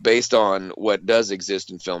based on what does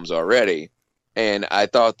exist in films already. And I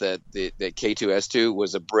thought that that K2S2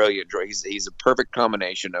 was a brilliant droid. He's a perfect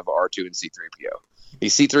combination of R2 and C3PO.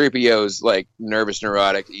 He's C3PO's like nervous,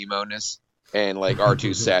 neurotic emo-ness and like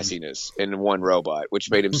R2's sassiness in one robot, which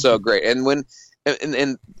made him so great. And when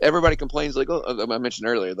and everybody complains, like, oh, I mentioned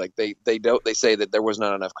earlier, like they say that there was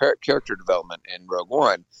not enough character development in Rogue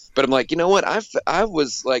One. But I'm like, you know what? I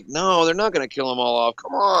was like, no, they're not going to kill them all off.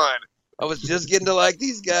 Come on. I was just getting to like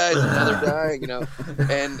these guys, and now they're dying, you know.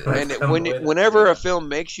 And whenever a film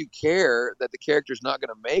makes you care that the character's not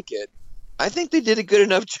going to make it, I think they did a good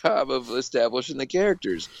enough job of establishing the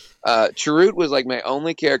characters. Chirrut was like my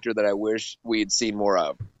only character that I wish we had seen more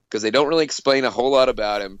of, because they don't really explain a whole lot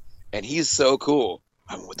about him, and he's so cool.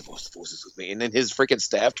 I'm with the forces with me, and then his freaking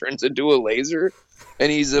staff turns into a laser,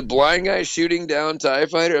 and he's a blind guy shooting down TIE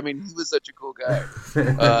fighter. I mean, he was such a cool guy.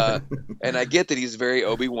 And I get that he's very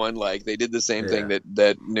Obi-Wan like. They did the same thing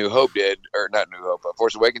that New Hope did, or not New Hope,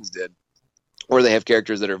 Force Awakens did, where they have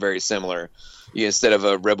characters that are very similar. Instead of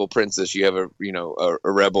a rebel princess, you have a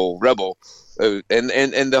rebel. And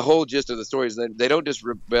the whole gist of the story is that they don't just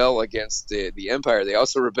rebel against the Empire; they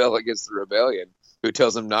also rebel against the rebellion, who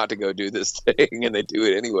tells them not to go do this thing, and they do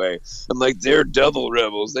it anyway. I'm like, they're double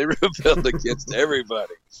rebels. They rebelled against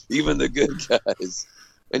everybody, even the good guys.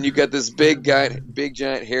 And you got this big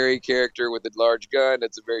giant hairy character with a large gun.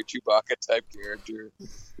 That's a very Chewbacca type character.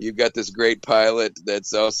 You've got this great pilot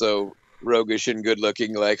that's also roguish and good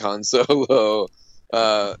looking like Han Solo.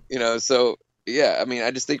 So yeah, I mean,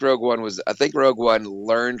 I just think Rogue One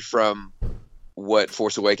learned from what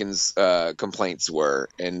Force Awakens complaints were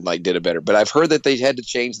and like did it better. But I've heard that they had to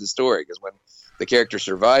change the story, because when the character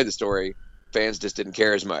survived the story, fans just didn't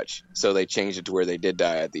care as much, so they changed it to where they did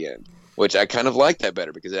die at the end, which I kind of like that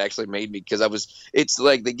better, because it actually made me, because it's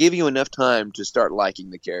like they give you enough time to start liking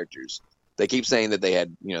the characters. They keep saying that they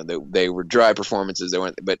had, they were dry performances,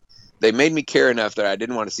 but they made me care enough that I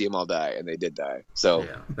didn't want to see them all die, and they did die. So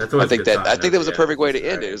I think that was a perfect way to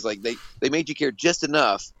end it. It was like they made you care just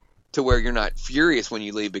enough to where you're not furious when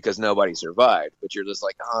you leave because nobody survived, but you're just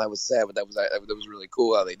like, oh, that was sad, but that was really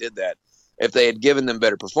cool how they did that. If they had given them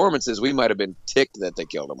better performances, we might have been ticked that they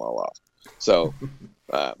killed them all off. So,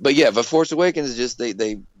 but yeah, The Force Awakens is just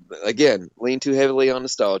they again lean too heavily on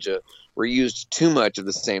nostalgia, reused too much of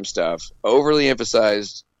the same stuff, overly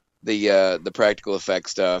emphasized the practical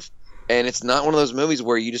effects stuff, and it's not one of those movies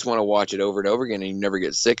where you just want to watch it over and over again and you never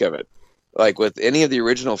get sick of it. Like with any of the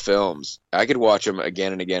original films, I could watch them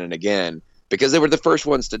again and again and again because they were the first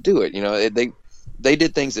ones to do it. They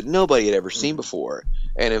did things that nobody had ever seen before.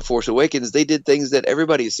 And in Force Awakens, they did things that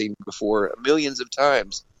everybody has seen before millions of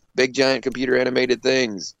times. Big, giant computer animated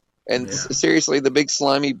things. And seriously, the big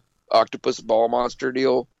slimy octopus ball monster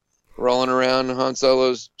deal rolling around Han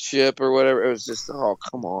Solo's ship or whatever. It was just, oh,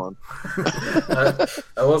 come on.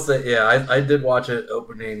 I will say, I did watch it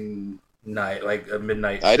opening night, like a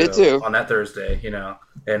midnight show. I did too. On that Thursday,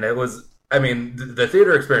 and it was, I mean, the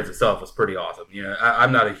theater experience itself was pretty awesome.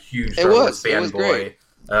 I'm not a huge Star Wars fanboy,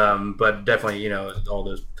 but definitely, all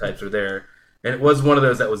those types are there. And it was one of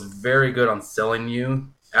those that was very good on selling you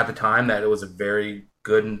at the time that it was a very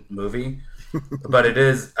good movie. But it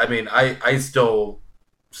is, I mean, I still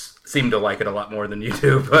seem to like it a lot more than you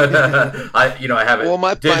do, but I haven't. Well,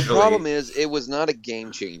 my problem is it was not a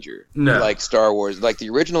game changer. No. Like Star Wars, like the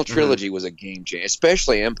original trilogy was a game changer,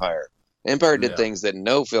 especially Empire. Empire did things that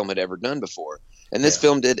no film had ever done before, and this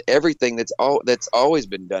film did everything that's always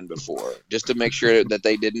been done before, just to make sure that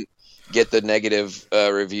they didn't get the negative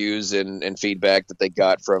reviews and feedback that they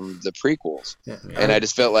got from the prequels. And I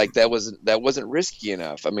just felt like that wasn't risky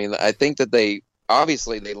enough. I mean, I think that they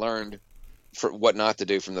learned for what not to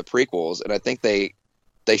do from the prequels, and I think they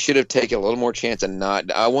should have taken a little more chance and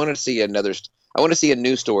not. I want to see a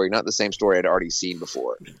new story, not the same story I'd already seen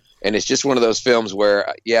before. And it's just one of those films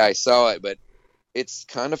where, I saw it, but it's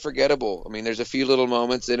kind of forgettable. I mean, there's a few little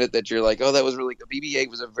moments in it that you're like, oh, that was really good. BB-8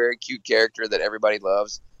 was a very cute character that everybody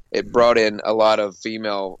loves. It brought in a lot of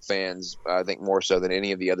female fans, I think more so than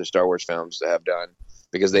any of the other Star Wars films have done,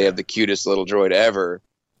 because they have the cutest little droid ever,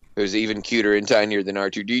 who's even cuter and tinier than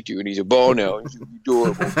R2-D2, and he's a ball now. He's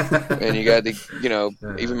adorable. And you got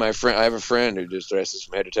even my friend, I have a friend who just dresses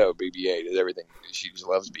from head to toe with BB-8, does everything. She just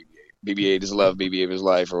loves BB-8. BB-8 is love, BB-8 is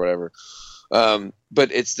life, or whatever.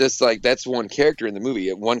 But it's just like, that's one character in the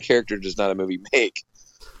movie. One character does not a movie make.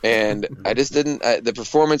 And I just didn't, the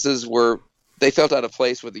performances they felt out of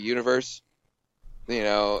place with the universe. Do you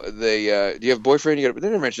have a boyfriend? They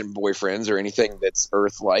never mentioned boyfriends or anything that's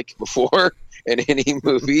Earth-like before in any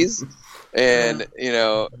movies. And,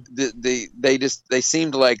 they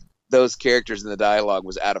seemed like those characters in the dialogue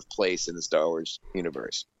was out of place in the Star Wars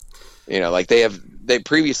universe. Like they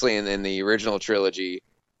previously in the original trilogy,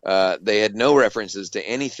 they had no references to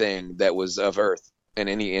anything that was of Earth in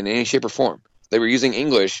any shape or form. They were using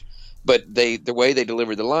English, but the way they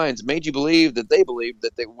delivered the lines made you believe that they believed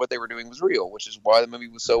that what they were doing was real, which is why the movie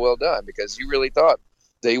was so well done, because you really thought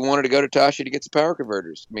they wanted to go to Tashi to get some power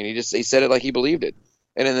converters. I mean, he said it like he believed it.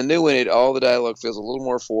 And in the new one, all the dialogue feels a little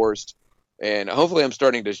more forced. And hopefully I'm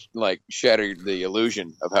starting to shatter the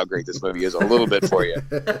illusion of how great this movie is a little bit for you.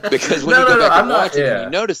 Because when you go back and watch it and you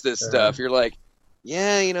notice this stuff, you're like,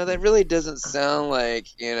 yeah, that really doesn't sound like,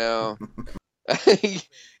 he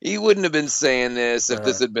wouldn't have been saying this if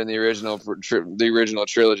this had been the original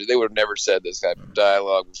trilogy. They would have never said this kind of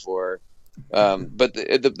dialogue before. But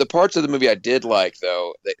the parts of the movie I did like,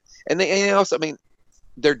 though, and also, I mean,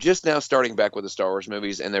 they're just now starting back with the Star Wars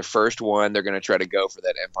movies, and their first one, they're going to try to go for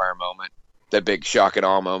that Empire moment, that big shock and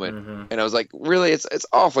awe moment. Mm-hmm. And I was like, really, it's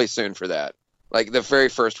awfully soon for that. Like the very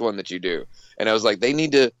first one that you do. And I was like, they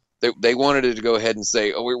wanted to go ahead and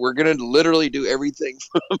say, oh, we're going to literally do everything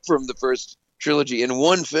from the first trilogy in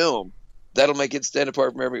one film. That'll make it stand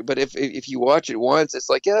apart from everything. But if you watch it once, it's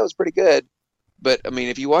like, yeah, that was pretty good. But I mean,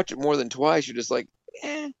 if you watch it more than twice, you're just like,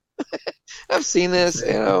 I've seen this,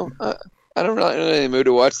 I don't really in the mood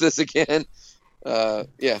to watch this again.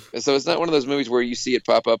 Yeah, so it's not one of those movies where you see it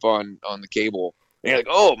pop up on the cable and you're like,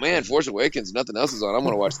 oh man, Force Awakens, nothing else is on, I'm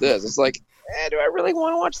going to watch this. It's like, do I really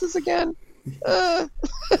want to watch this again? I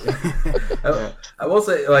will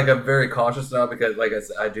say, like, I'm very cautious now because, like I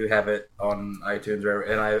said, I do have it on iTunes,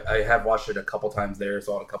 and I have watched it a couple times there,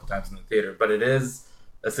 saw it a couple times in the theater, but it is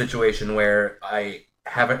a situation where I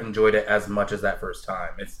haven't enjoyed it as much as that first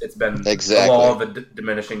time. It's been the law of the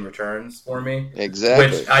diminishing returns for me.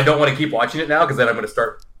 Exactly. Which I don't want to keep watching it now because then I'm going to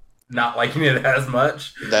start not liking it as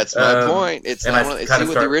much. That's my point. It's not with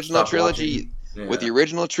the original trilogy. Yeah. With the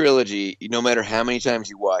original trilogy, no matter how many times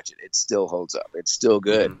you watch it, it still holds up. It's still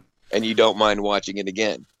good, and you don't mind watching it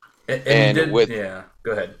again. Go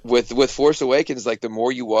ahead. With Force Awakens, like the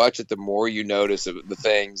more you watch it, the more you notice of the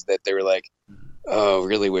things that they were like, oh,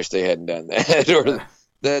 really wish they hadn't done that, or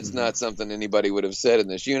that's not something anybody would have said in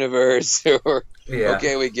this universe, or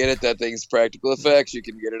okay, we get it, that thing's practical effects, you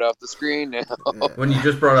can get it off the screen now. When you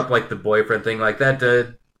just brought up like the boyfriend thing, like that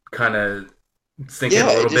did kind of sink in a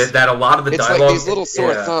little bit. That a lot of the dialogue, like these little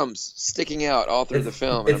sore thumbs sticking out all through the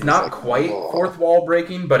film. It's not like, quite fourth wall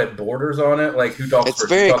breaking, but it borders on it. Like who talks first?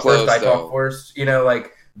 Very close, I talk first.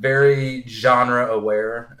 Like very genre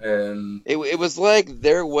aware, and it was like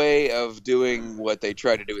their way of doing what they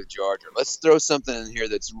tried to do with Jar Jar. Let's throw something in here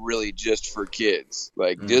that's really just for kids,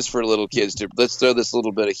 like just for little kids. Let's throw this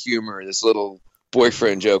little bit of humor, this little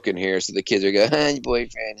boyfriend joke in here, so the kids are going, your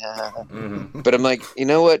boyfriend, But I'm like, you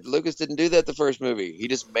know what? Lucas didn't do that the first movie. He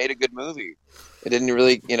just made a good movie. It didn't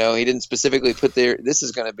really, he didn't specifically put there. This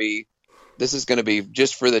is going to be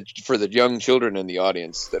just for the young children in the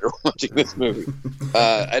audience that are watching this movie.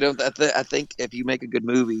 I think if you make a good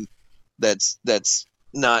movie that's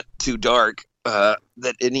not too dark,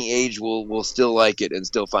 that any age will still like it and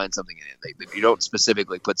still find something in it. You don't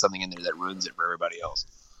specifically put something in there that ruins it for everybody else.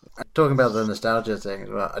 Talking about the nostalgia thing as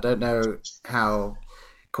well, I don't know how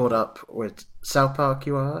caught up with South Park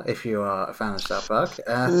you are, if you are a fan of South Park.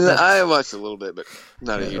 I watched a little bit, but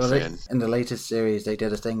not a huge fan. In the latest series, they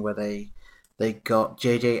did a thing where they got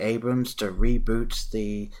J.J. Abrams to reboot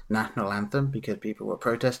the national anthem because people were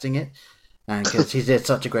protesting it, and because he did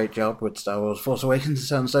such a great job with Star Wars Force Awakens and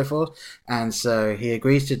so on and so forth, and so he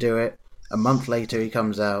agrees to do it. A month later, he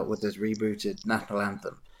comes out with this rebooted national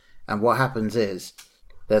anthem, and what happens is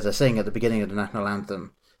there's a thing at the beginning of the national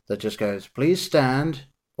anthem that just goes, please stand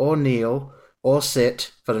or kneel or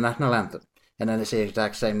sit for the national anthem. And then it's the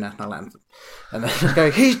exact same national anthem. And then just go,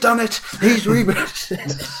 he's done it! He's rebooted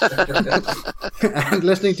it! And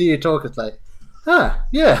listening to you talk, it's like,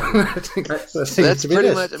 yeah. That's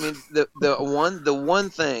pretty much, I mean, the one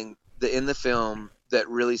thing in the film that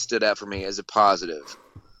really stood out for me as a positive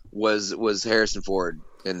was Harrison Ford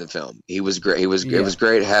in the film. He was great. It was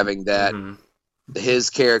great having that. Mm-hmm. His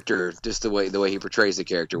character, just the way he portrays the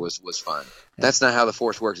character was fun. Yeah. That's not how the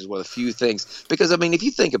Force works. Is one of the few things, because I mean, if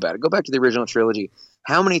you think about it, go back to the original trilogy.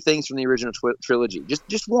 How many things from the original trilogy?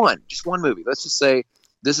 Just one movie. Let's just say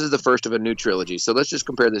this is the first of a new trilogy. So let's just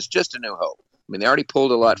compare this just to New Hope. I mean, they already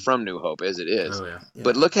pulled a lot from New Hope as it is. Oh, yeah. Yeah.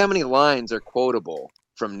 But look how many lines are quotable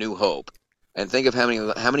from New Hope, and think of how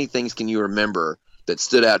many things can you remember that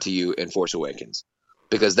stood out to you in Force Awakens,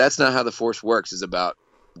 because that's not how the Force works. Is about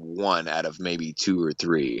one out of maybe two or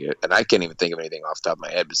three, and I can't even think of anything off the top of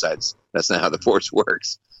my head besides that's not how the Force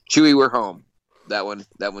works. Chewie, we're home. That one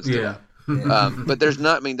stood out. But there's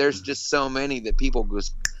not. I mean, there's just so many that people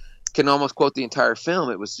can almost quote the entire film.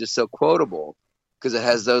 It was just so quotable because it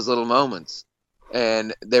has those little moments,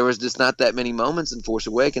 and there was just not that many moments in Force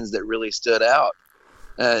Awakens that really stood out.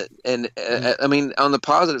 I mean, on the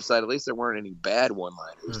positive side, at least there weren't any bad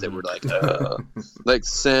one-liners that were like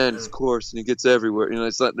Sans course, and he gets everywhere. You know,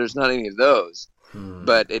 there's not any of those,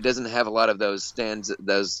 but it doesn't have a lot of those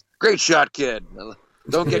those great shot, kid.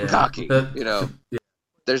 Don't get cocky. You know,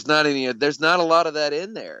 there's not a lot of that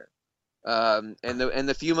in there. And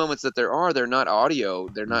the few moments that there are, they're not audio.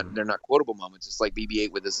 They're not quotable moments. It's like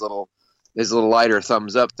BB-8 with his little lighter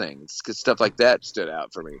thumbs up things, because stuff like that stood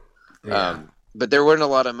out for me. Yeah. But there weren't a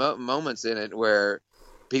lot of moments in it where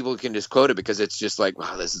people can just quote it because it's just like,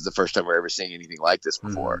 wow, this is the first time we're ever seeing anything like this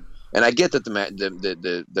before. And I get that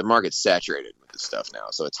the market's saturated with this stuff now,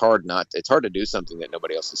 so it's hard to do something that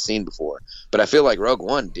nobody else has seen before. But I feel like Rogue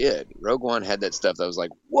One did. Rogue One had that stuff that was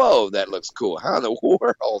like, whoa, that looks cool. How in the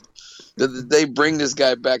world did they bring this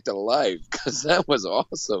guy back to life? Because that was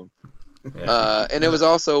awesome. Yeah. And it was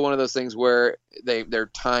also one of those things where they're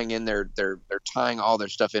tying all their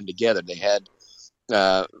stuff in together. They had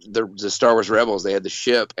the Star Wars Rebels. They had the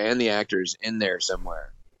ship and the actors in there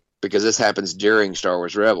somewhere, because this happens during Star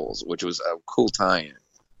Wars Rebels, which was a cool tie-in.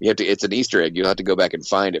 It's an Easter egg. You'll have to go back and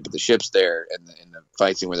find it, but the ship's there in the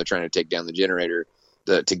fight scene where they're trying to take down the generator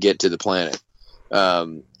to get to the planet.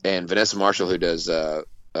 And Vanessa Marshall, who does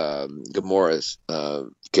Gamora's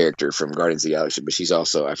character from Guardians of the Galaxy, but she's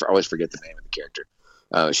also, I always forget the name of the character.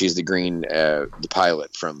 She's the the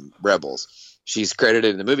pilot from Rebels. She's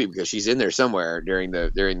credited in the movie because she's in there somewhere during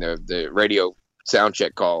the radio sound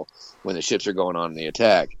check call when the ships are going on in the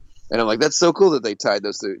attack. And I'm like, that's so cool that they tied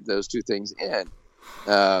those two things in.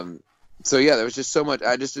 So yeah, there was just so much.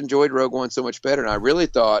 I just enjoyed Rogue One so much better, and I really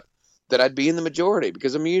thought that I'd be in the majority,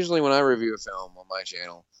 because I'm usually, when I review a film on my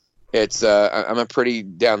channel, it's I'm a pretty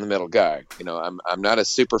down the middle guy. You know, I'm not a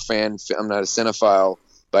super fan. I'm not a cinephile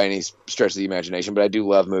by any stretch of the imagination, but I do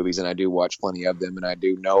love movies, and I do watch plenty of them, and I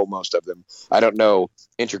do know most of them. I don't know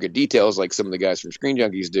intricate details like some of the guys from Screen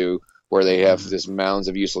Junkies do, where they have this mounds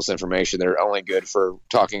of useless information that are only good for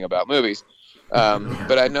talking about movies.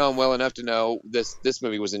 But I know them well enough to know this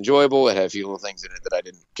movie was enjoyable. It had a few little things in it that I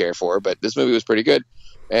didn't care for, but this movie was pretty good,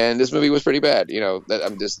 and this movie was pretty bad. You know,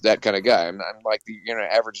 I'm just that kind of guy. I'm like the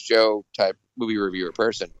average Joe type movie reviewer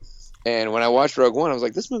person. And when I watched Rogue One, I was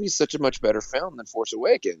like, this movie is such a much better film than Force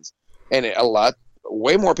Awakens. And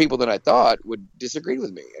way more people than I thought would disagree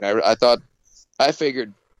with me. And I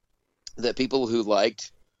figured that people who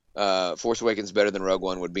liked Force Awakens better than Rogue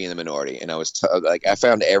One would be in the minority. And I was I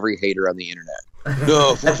found every hater on the internet.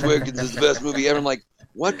 No, Force Awakens is the best movie ever. I'm like,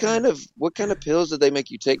 what kind of pills did they make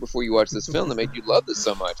you take before you watched this film that made you love this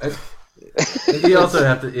so much? You also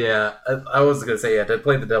have to, I was going to say, to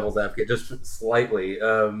play the devil's advocate just slightly,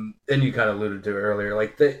 and you kind of alluded to it earlier,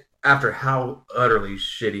 like, after how utterly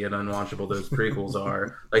shitty and unwatchable those prequels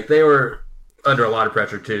are, like, they were under a lot of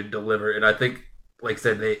pressure to deliver, and I think, like I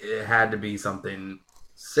said, it had to be something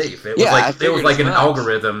safe. It was like an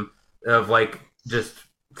algorithm of, like, just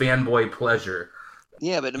fanboy pleasure.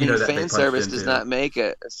 Yeah, but I mean, fan service doesn't make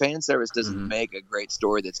a great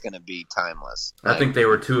story that's going to be timeless. I think they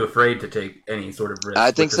were too afraid to take any sort of risk. I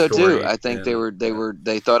think so too. I think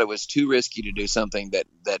they thought it was too risky to do something that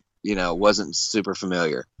wasn't super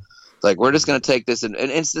familiar. Like, we're just going to take this and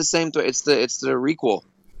it's the same. It's the requel.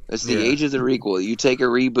 It's the age of the requel. You take a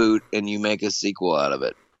reboot and you make a sequel out of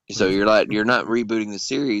it. So you're not rebooting the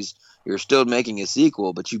series. You're still making a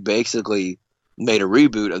sequel, but you basically made a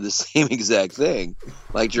reboot of the same exact thing,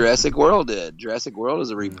 like Jurassic World did. Jurassic World is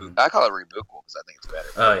a reboot. I call it rebootquel because I think it's better.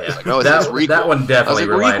 Oh yeah, like, that one definitely.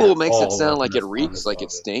 Requel makes it sound like it reeks, like it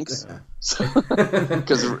stinks.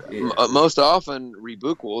 Because most often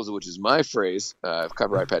rebootquels, which is my phrase,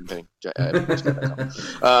 copyright patent pending.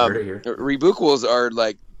 Rebootquels are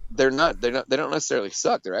like they don't necessarily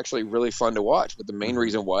suck. They're actually really fun to watch. But the main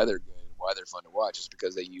reason why they're good, why they're fun to watch, is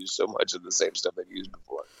because they use so much of the same stuff they've used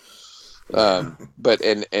before. But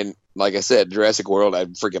like I said, Jurassic World, I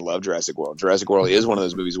freaking love Jurassic World. Jurassic World is one of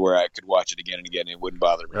those movies where I could watch it again and again and it wouldn't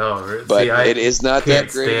bother me. But it is not that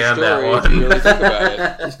great a story if you really think about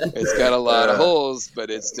it. It's got a lot of holes, but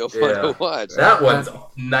it's still fun to watch. That one's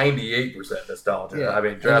 98% nostalgia. Yeah. I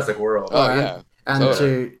mean, Jurassic World. Oh yeah.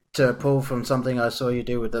 And to pull from something I saw you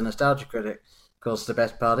do with the Nostalgia Critic, of course, the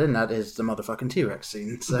best part in that is the motherfucking T-Rex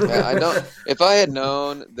scene. So. Yeah, I know. If I had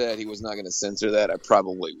known that he was not going to censor that, I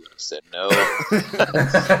probably would have said no.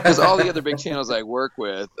 Because all the other big channels I work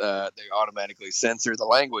with, they automatically censor the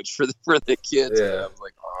language for the kids. Yeah. I was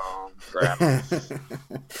like, oh crap.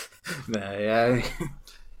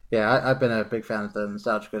 I've been a big fan of the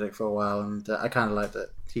Nostalgia Critic for a while, and I kind of like that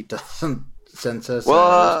he doesn't censor.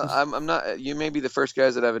 Well, I'm not. You may be the first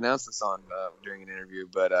guys that I've announced this on during an interview,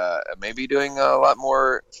 but maybe doing a lot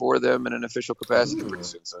more for them in an official capacity pretty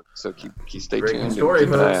soon. So keep stay Breaking tuned. story,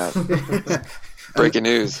 Keep an eye folks. out. Breaking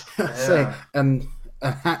news. Say, an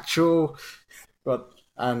actual, but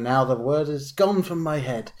and now the word is gone from my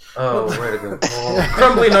head. Oh, way to go. Oh,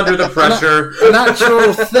 crumbling under the pressure. An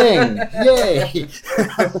actual thing. Yay.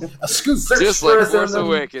 A scoop. Just like Force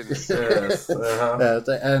Awakens. Yes.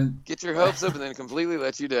 And Get your hopes up and then completely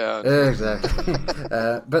let you down. exactly.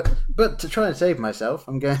 But to try and save myself,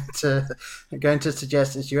 I'm going to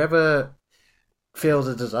suggest if you ever feel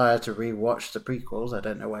the desire to rewatch the prequels, I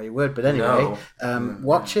don't know why you would, but anyway,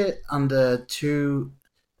 watch it under two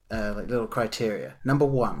little criteria. Number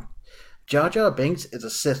one, Jar Jar Binks is a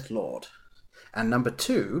Sith Lord, and number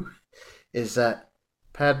two is that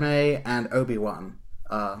Padme and Obi-Wan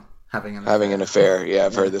are having an affair. Yeah,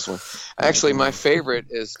 I've heard this one. Actually, my favorite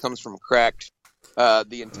comes from Cracked.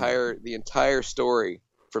 The entire story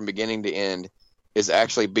from beginning to end is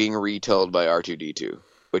actually being retold by R2-D2,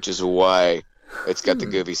 which is why it's got the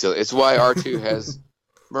goofy silly. It's why R2 has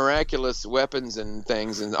miraculous weapons and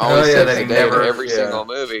things and always saves the day in every single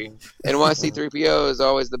movie. And why C-3PO is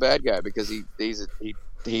always the bad guy, because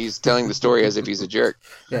he's telling the story as if he's a jerk.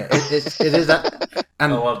 Yeah, it is that.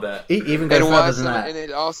 And I love that. He even goes further than that. And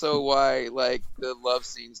it also why the love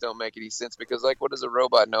scenes don't make any sense, because what does a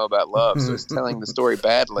robot know about love? So it's telling the story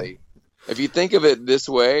badly. If you think of it this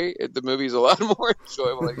way, the movie's a lot more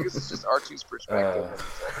enjoyable. This is just R2's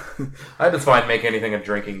perspective. I just find make anything a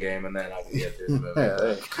drinking game, and then I can get through the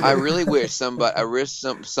movie. I really wish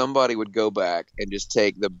somebody would go back and just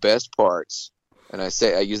take the best parts, and I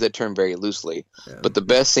use that term very loosely, but the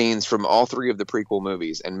best scenes from all three of the prequel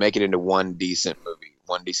movies and make it into one decent movie,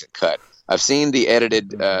 one decent cut. I've seen the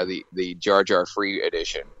edited, the Jar Jar free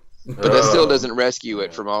edition, but that still doesn't rescue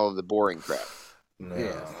it from all of the boring crap.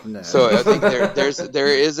 No. So I think there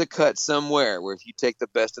is a cut somewhere where if you take the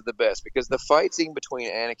best of the best, because the fight scene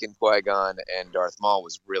between Anakin, Qui-Gon, and Darth Maul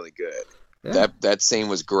was really good. Yeah. That scene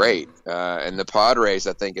was great. And the pod race,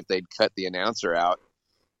 I think if they'd cut the announcer out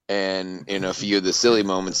and a few of the silly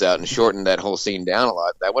moments out and shortened that whole scene down a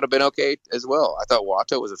lot, that would have been okay as well. I thought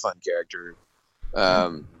Watto was a fun character.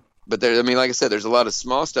 But like I said, there's a lot of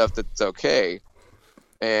small stuff that's okay.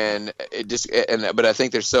 But I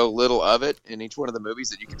think there's so little of it in each one of the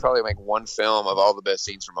movies that you could probably make one film of all the best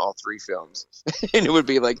scenes from all three films, and it would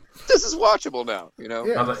be like, this is watchable now.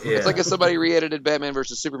 It's like if somebody re-edited Batman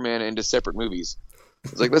versus Superman into separate movies.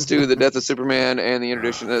 It's like, let's do the death of Superman and the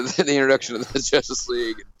introduction of the Justice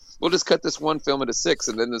League. We'll just cut this one film into 6,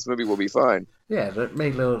 and then this movie will be fine. Yeah, but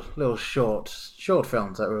make little short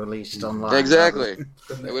films that were released online. Exactly,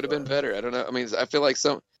 it would have been better. I don't know.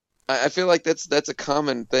 I feel like that's a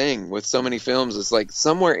common thing with so many films. It's like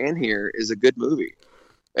somewhere in here is a good movie.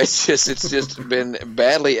 It's just been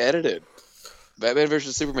badly edited. Batman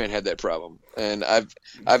vs Superman had that problem, and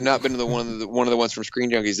I've not been to one of the ones from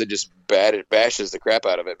Screen Junkies that just bashes the crap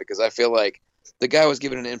out of it, because I feel like the guy was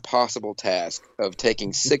given an impossible task of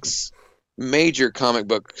taking 6 major comic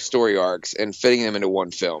book story arcs and fitting them into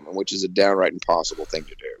one film, which is a downright impossible thing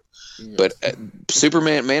to do. Yes. But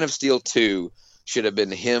Superman, Man of Steel 2. Should have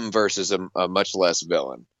been him versus a much less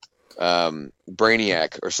villain,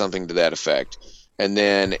 Brainiac or something to that effect, and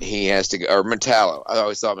then he has to or Metallo. I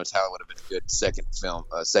always thought Metallo would have been a good second film,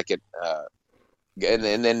 and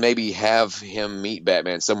then maybe have him meet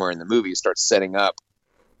Batman somewhere in the movie and start setting up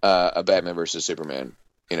a Batman versus Superman.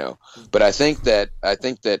 But I think that,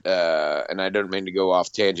 and I don't mean to go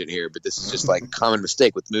off tangent here, but this is just like a common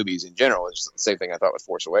mistake with movies in general. It's the same thing I thought with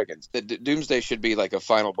Force Awakens. That Doomsday should be like a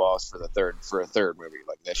final boss for a third movie.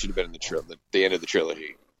 Like that should have been in the end of the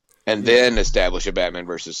trilogy, and then establish a Batman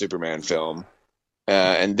versus Superman film,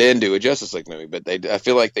 and then do a Justice League movie. But I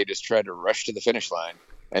feel like they just tried to rush to the finish line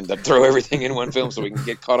and throw everything in one film so we can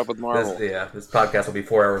get caught up with Marvel. This podcast will be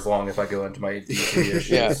 4 hours long if I go into my DC issues.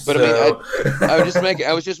 Yeah, but I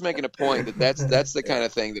was just making a point that's the kind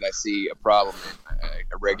of thing that I see a problem,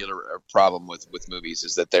 a regular problem with movies,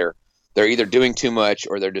 is that they're either doing too much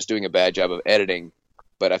or they're just doing a bad job of editing.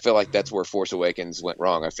 But I feel like that's where Force Awakens went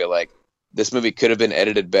wrong. I feel like this movie could have been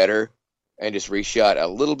edited better and just reshot a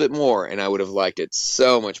little bit more, and I would have liked it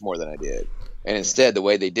so much more than I did. And instead, the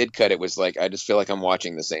way they did cut it was like, I just feel like I'm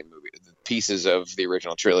watching the same movie, the pieces of the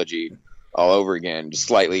original trilogy all over again, just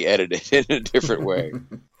slightly edited in a different way.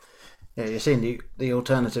 Yeah, you're seeing the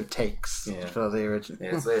alternative takes for the original.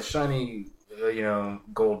 Yeah, it's a shiny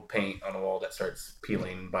gold paint on a wall that starts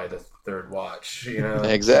peeling by the third watch.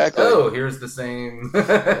 Exactly. Oh, here's the same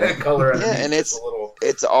color. Yeah, and it's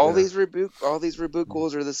all these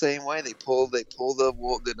Rabuquals are the same way. They pull the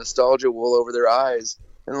wool, the nostalgia wool over their eyes,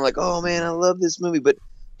 and they're like, "Oh man, I love this movie." But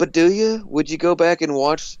do you? Would you go back and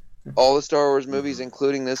watch all the Star Wars movies,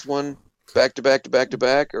 including this one, back to back to back to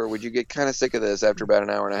back, or would you get kind of sick of this after about an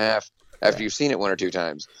hour and a half after you've seen it one or two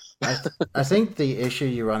times? I think the issue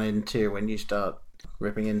you run into when you start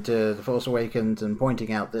ripping into The Force Awakens and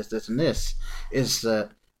pointing out this, and this, is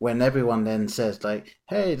that when everyone then says, like,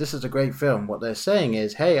 hey, this is a great film, what they're saying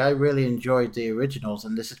is, hey, I really enjoyed the originals,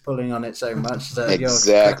 and this is pulling on it so much that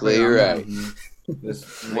exactly you're right. This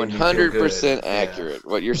 100% accurate.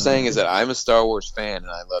 Yeah. What you're saying is that I'm a Star Wars fan and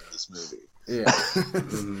I love this movie. Yeah.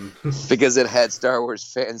 Because it had Star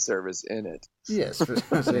Wars fan service in it. Yes.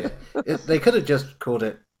 They could have just called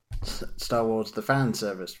it Star Wars The Fan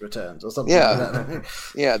Service Returns or something like that.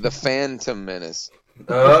 Yeah, The Phantom Menace.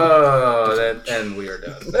 Oh, and we are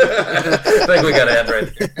done. I think we got to end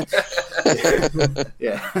right there.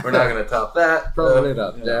 Yeah. We're not going to top that. Probably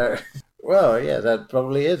not. Yeah. Well, yeah, that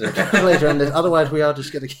probably is it. Later in this, otherwise, we are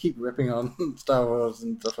just going to keep ripping on Star Wars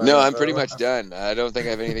and stuff like that. No, I'm pretty much done. I don't think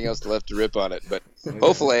I have anything else left to rip on it. But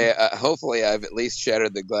hopefully, I've at least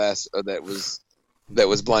shattered the glass that was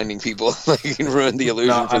blinding people, and ruined the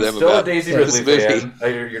illusion for them. I'm still about a Daisy Ridley fan.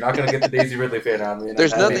 You're not going to get the Daisy Ridley fan out of me.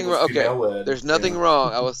 There's nothing wrong. Okay, there's nothing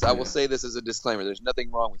wrong. I will say this as a disclaimer. There's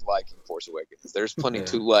nothing wrong with liking Force Awakens. There's plenty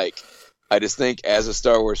to like. I just think as a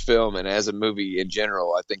Star Wars film and as a movie in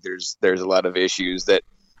general, I think there's a lot of issues that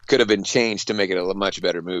could have been changed to make it a much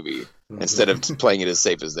better movie instead of playing it as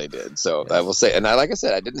safe as they did. So I will say, and like I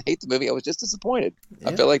said, I didn't hate the movie. I was just disappointed.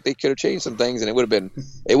 I felt like they could have changed some things, and it would have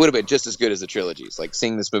been just as good as the trilogies. Like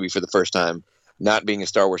seeing this movie for the first time, not being a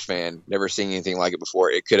Star Wars fan, never seeing anything like it before,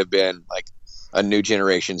 it could have been like a new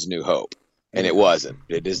generation's New Hope. And it wasn't.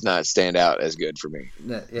 It does not stand out as good for me.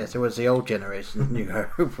 Yes, it was the old generation New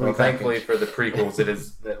Hope. Well, thankfully for the prequels, it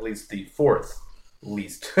is at least the fourth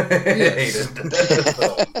least hated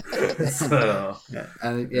film. So. Yeah.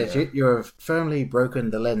 And yes, you have firmly broken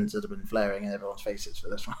the lens that have been flaring in everyone's faces for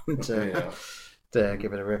this one. To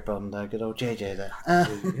give it a rip on good old JJ there.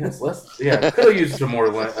 Yes, could have used some more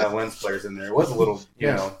lens flares in there. It was a little,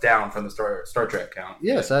 down from the Star Trek count.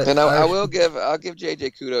 Yes, I'll give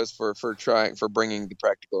JJ kudos for bringing the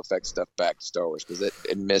practical effects stuff back to Star Wars, because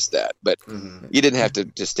it missed that. But you didn't have to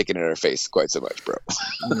just stick it in our face quite so much, bro.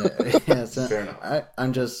 Fair enough.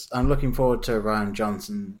 I'm looking forward to Rian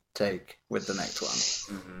Johnson take with the next one.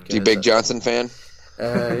 You big Johnson fan?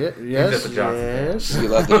 Yes. You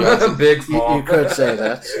love the Johnson? Big, small. You could say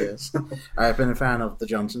that, yes. I've been a fan of the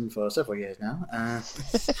Johnson for several years now.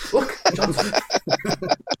 Look, Johnson.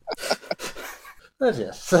 But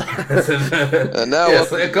yes. And now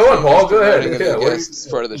go on, Paul. Go ahead. It's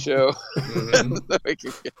part of the show.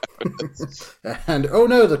 And oh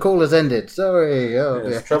no, the call has ended. Sorry.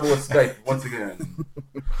 Trouble with Skype once again.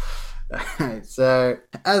 Right, so,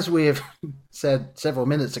 as we have said several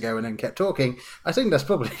minutes ago and then kept talking, I think that's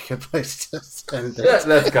probably a good place to end it. Yeah,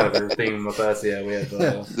 that's kind of the theme with us. Yeah, we have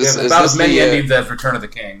about as many endings as Return of the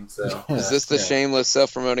King. So, is this the shameless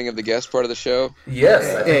self-promoting of the guest part of the show? Yes,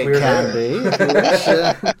 it can be.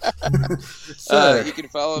 You can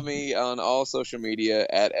follow me on all social media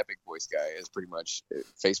at Epic Voice Guy. It's pretty much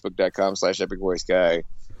Facebook.com/Epic Voice Guy,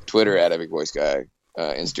 Twitter at Epic Voice Guy.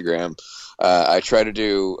 Instagram. I try to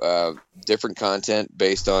do different content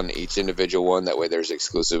based on each individual one. That way there's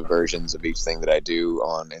exclusive versions of each thing that I do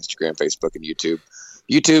on Instagram, Facebook, and YouTube.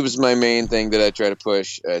 YouTube is my main thing that I try to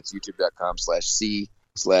push. It's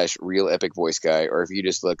youtube.com/C/Real Epic Voice Guy. Or if you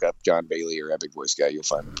just look up John Bailey or Epic Voice Guy, you'll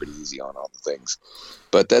find me pretty easy on all the things.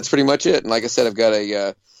 But that's pretty much it. And like I said, I've got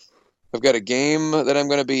a game that I'm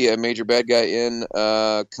going to be a major bad guy in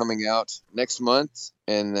coming out next month.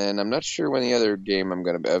 And then I'm not sure when the other game I'm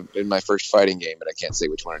going to be in my first fighting game, but I can't say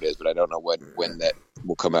which one it is, but I don't know when that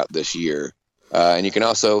will come out this year. And you can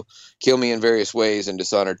also kill me in various ways in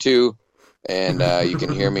Dishonored 2. And you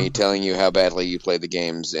can hear me telling you how badly you play the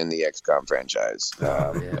games in the XCOM franchise.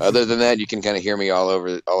 Other than that, you can kind of hear me all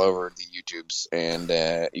over the YouTubes. And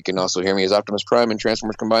you can also hear me as Optimus Prime in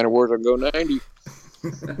Transformers Combiner Wars on Go 90.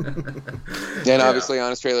 And obviously,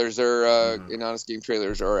 Honest Trailers and Honest Game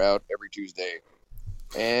Trailers are out every Tuesday.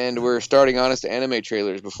 And we're starting Honest Anime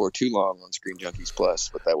Trailers before too long on Screen Junkies Plus,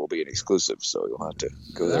 but that will be an exclusive, so you'll have to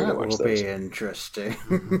go there to watch those. That will be interesting.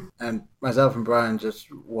 And myself and Brian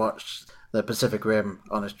just watched the Pacific Rim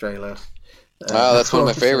Honest trailer Oh, that's one of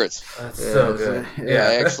my favorites. That's so good. Yeah,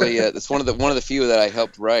 I actually, it's one of the few that I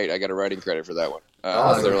helped write. I got a writing credit for that one.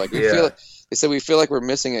 Awesome. They're like, they said we feel like we're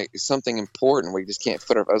missing something important. We just can't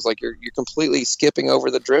fit it. I was like, you're completely skipping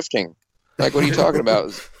over the drifting. Like, what are you talking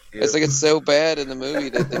about? It's like it's so bad in the movie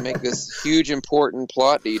that they make this huge important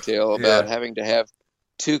plot detail about having to have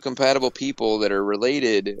two compatible people that are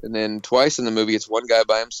related, and then twice in the movie it's one guy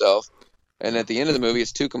by himself. And at the end of the movie,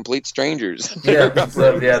 it's two complete strangers.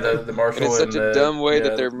 The Marshall. And it's such a dumb way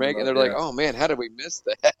that they're making. They're like, "Oh man, how did we miss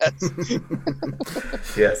that?"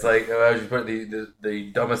 Yes, like how would you put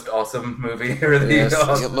the dumbest awesome movie or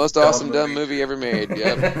the most awesome dumb movie ever made.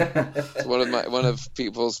 Yep, it's one of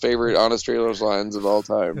people's favorite Honest Trailers lines of all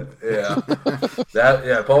time. Yeah,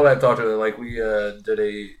 Paul and I talked to like we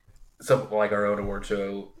did something like our own award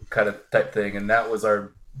show kind of type thing, and that was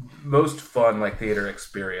our most fun like theater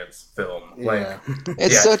experience film. Like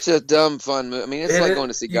it's such a dumb fun movie. I mean, it's like going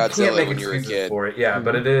to see Godzilla when you're a kid. For it. Yeah,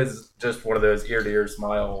 but it is just one of those ear to ear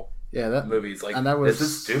smile movies. Like, and this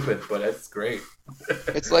is stupid, but it's great.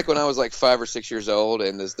 It's like when I was like 5 or 6 years old,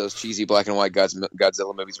 and those cheesy black and white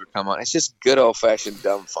Godzilla movies would come on. It's just good old fashioned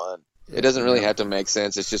dumb fun. It doesn't really have to make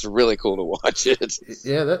sense. It's just really cool to watch it.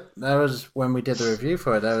 Yeah, that was when we did the review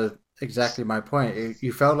for it. That was exactly my point.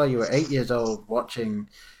 You felt like you were 8 years old watching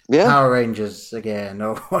Power Rangers again,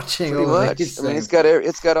 or watching pretty all much. these I mean, things.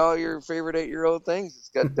 it's got all your favorite 8-year-old things. It's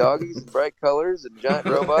got doggies and bright colors and giant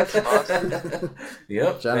robots and monsters.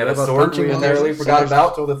 Yep, giant and a sword we entirely forgot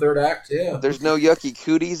about till the third act. Yeah, there's no yucky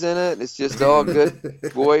cooties in it. It's just all good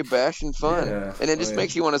boy bashing fun, and it just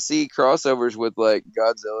makes you want to see crossovers with like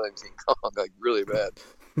Godzilla and King Kong, like really bad.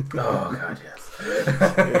 Oh God,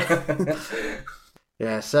 yes.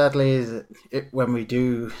 Yeah, sadly, when we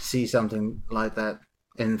do see something like that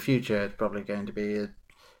in the future, it's probably going to be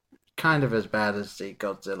kind of as bad as the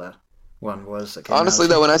Godzilla one was. Honestly,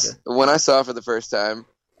 though, when I saw it for the first time,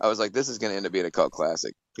 I was like, this is going to end up being a cult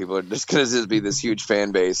classic. People are just going to be this huge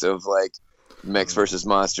fan base of like Mechs vs.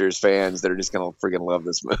 Monsters fans that are just going to freaking love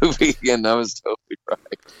this movie. And I was totally right.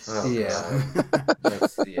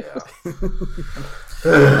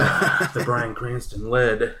 The Bryan Cranston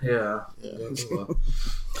led. Yeah.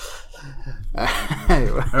 All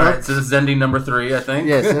right, so this is ending number 3, I think.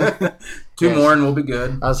 Yes. 2 more and we'll be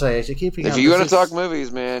good. I'll say if you're keeping. If you want to talk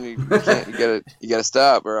movies, man, you can't. You gotta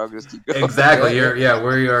stop, or I'll just keep going. Exactly.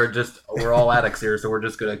 We're all addicts here, so we're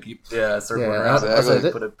just gonna keep circling around. Exactly.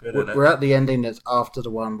 Put a pin in it. We're at the ending that's after the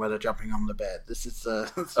one where they're jumping on the bed. This is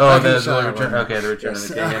the return. Okay, the Return of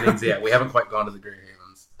the King endings. Yeah, we haven't quite gone to the Grey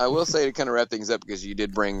Havens. I will say to kind of wrap things up, because you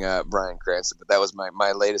did bring Bryan Cranston, but that was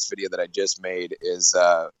my latest video that I just made is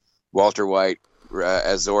Walter White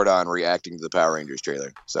as Zordon reacting to the Power Rangers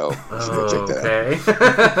trailer. So you should go check that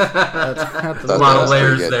out. That's a lot of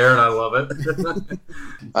layers there, and I love it.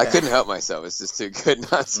 I couldn't help myself. It's just too good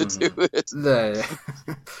not to do it.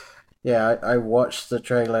 Yeah, I watched the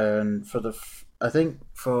trailer, and I think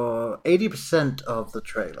for 80% of the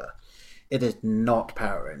trailer, it is not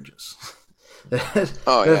Power Rangers.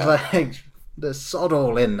 There's sod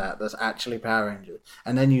all in that's actually Power Rangers,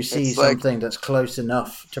 and then you see something that's close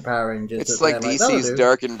enough to Power Rangers. It's like DC's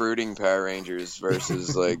dark and brooding Power Rangers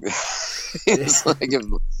versus like it's like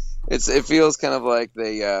it feels kind of like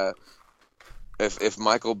they if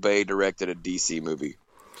Michael Bay directed a DC movie.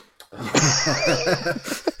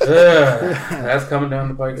 That's coming down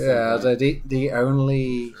the pike. Yeah, so the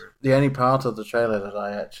only part of the trailer that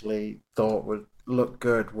I actually thought would look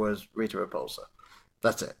good was Rita Repulsa.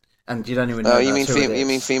 That's it. And you don't even know. You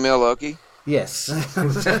mean female Loki? Yes.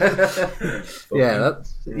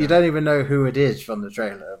 You don't even know who it is from the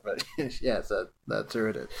trailer, but yes, that's who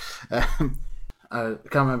it is. I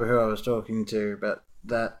can't remember who I was talking to, but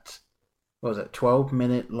that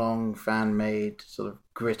 12-minute long fan-made sort of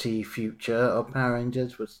gritty future of Power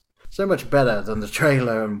Rangers was so much better than the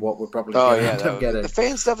trailer and what we're probably going to end up getting. The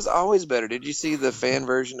fan stuff is always better. Did you see the fan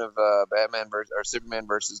version of Batman or Superman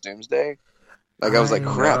versus Doomsday? Like, I was like,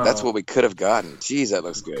 crap, that's what we could have gotten. Jeez, that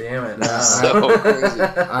looks good. Damn it. So crazy.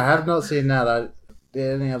 I have not seen that.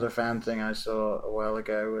 The only other fan thing I saw a while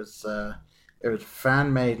ago was it was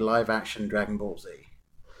fan-made live-action Dragon Ball Z.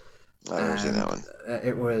 I've never seen that one.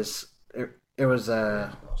 It was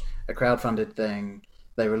a crowdfunded thing.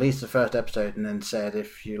 They released the first episode and then said,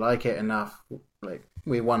 if you like it enough, like,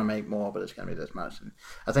 we want to make more, but it's going to be this much. And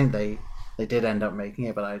I think they did end up making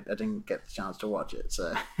it, but I didn't get the chance to watch it.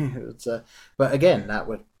 So, but again, that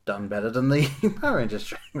was done better than the Power Rangers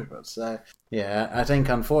trailer. So, yeah, I think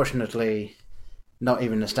unfortunately, not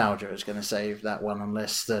even nostalgia is going to save that one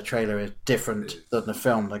unless the trailer is different than the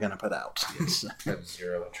film they're going to put out. So. I have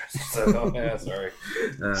zero interest. So, yeah, sorry.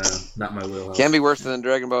 Not my wheelhouse. Can be worse than the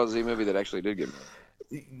Dragon Ball Z movie that actually did get made.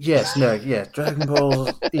 Yes, no, yeah, Dragon Ball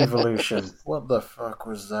Evolution. What the fuck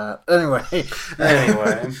was that? Anyway,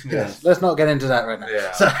 yes. Let's not get into that right now.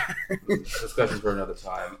 Yeah, So, discussions for another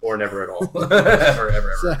time, or never at all.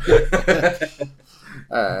 ever.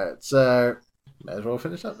 So may as well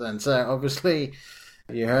finish up then. So obviously,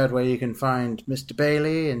 you heard where you can find Mr.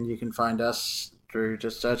 Bailey, and you can find us through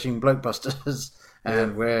just searching Blokebusters,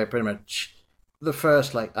 and we're pretty much the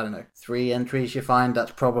first, 3 entries you find,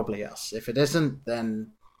 that's probably us. If it isn't,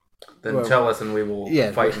 then tell us and we will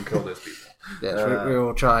fight and kill those people. Yes, we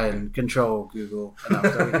will try and control Google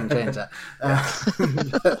enough so we can change that.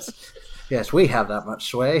 Yes, we have that much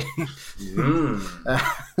sway.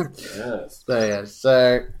 Yes.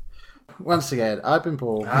 So once again, I've been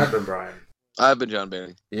Paul. I've been Brian. I've been John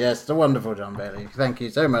Bailey. Yes, the wonderful John Bailey. Thank you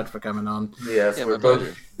so much for coming on. Yes, we're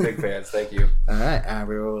both big fans. Thank you. All right, and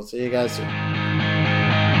we will see you guys soon.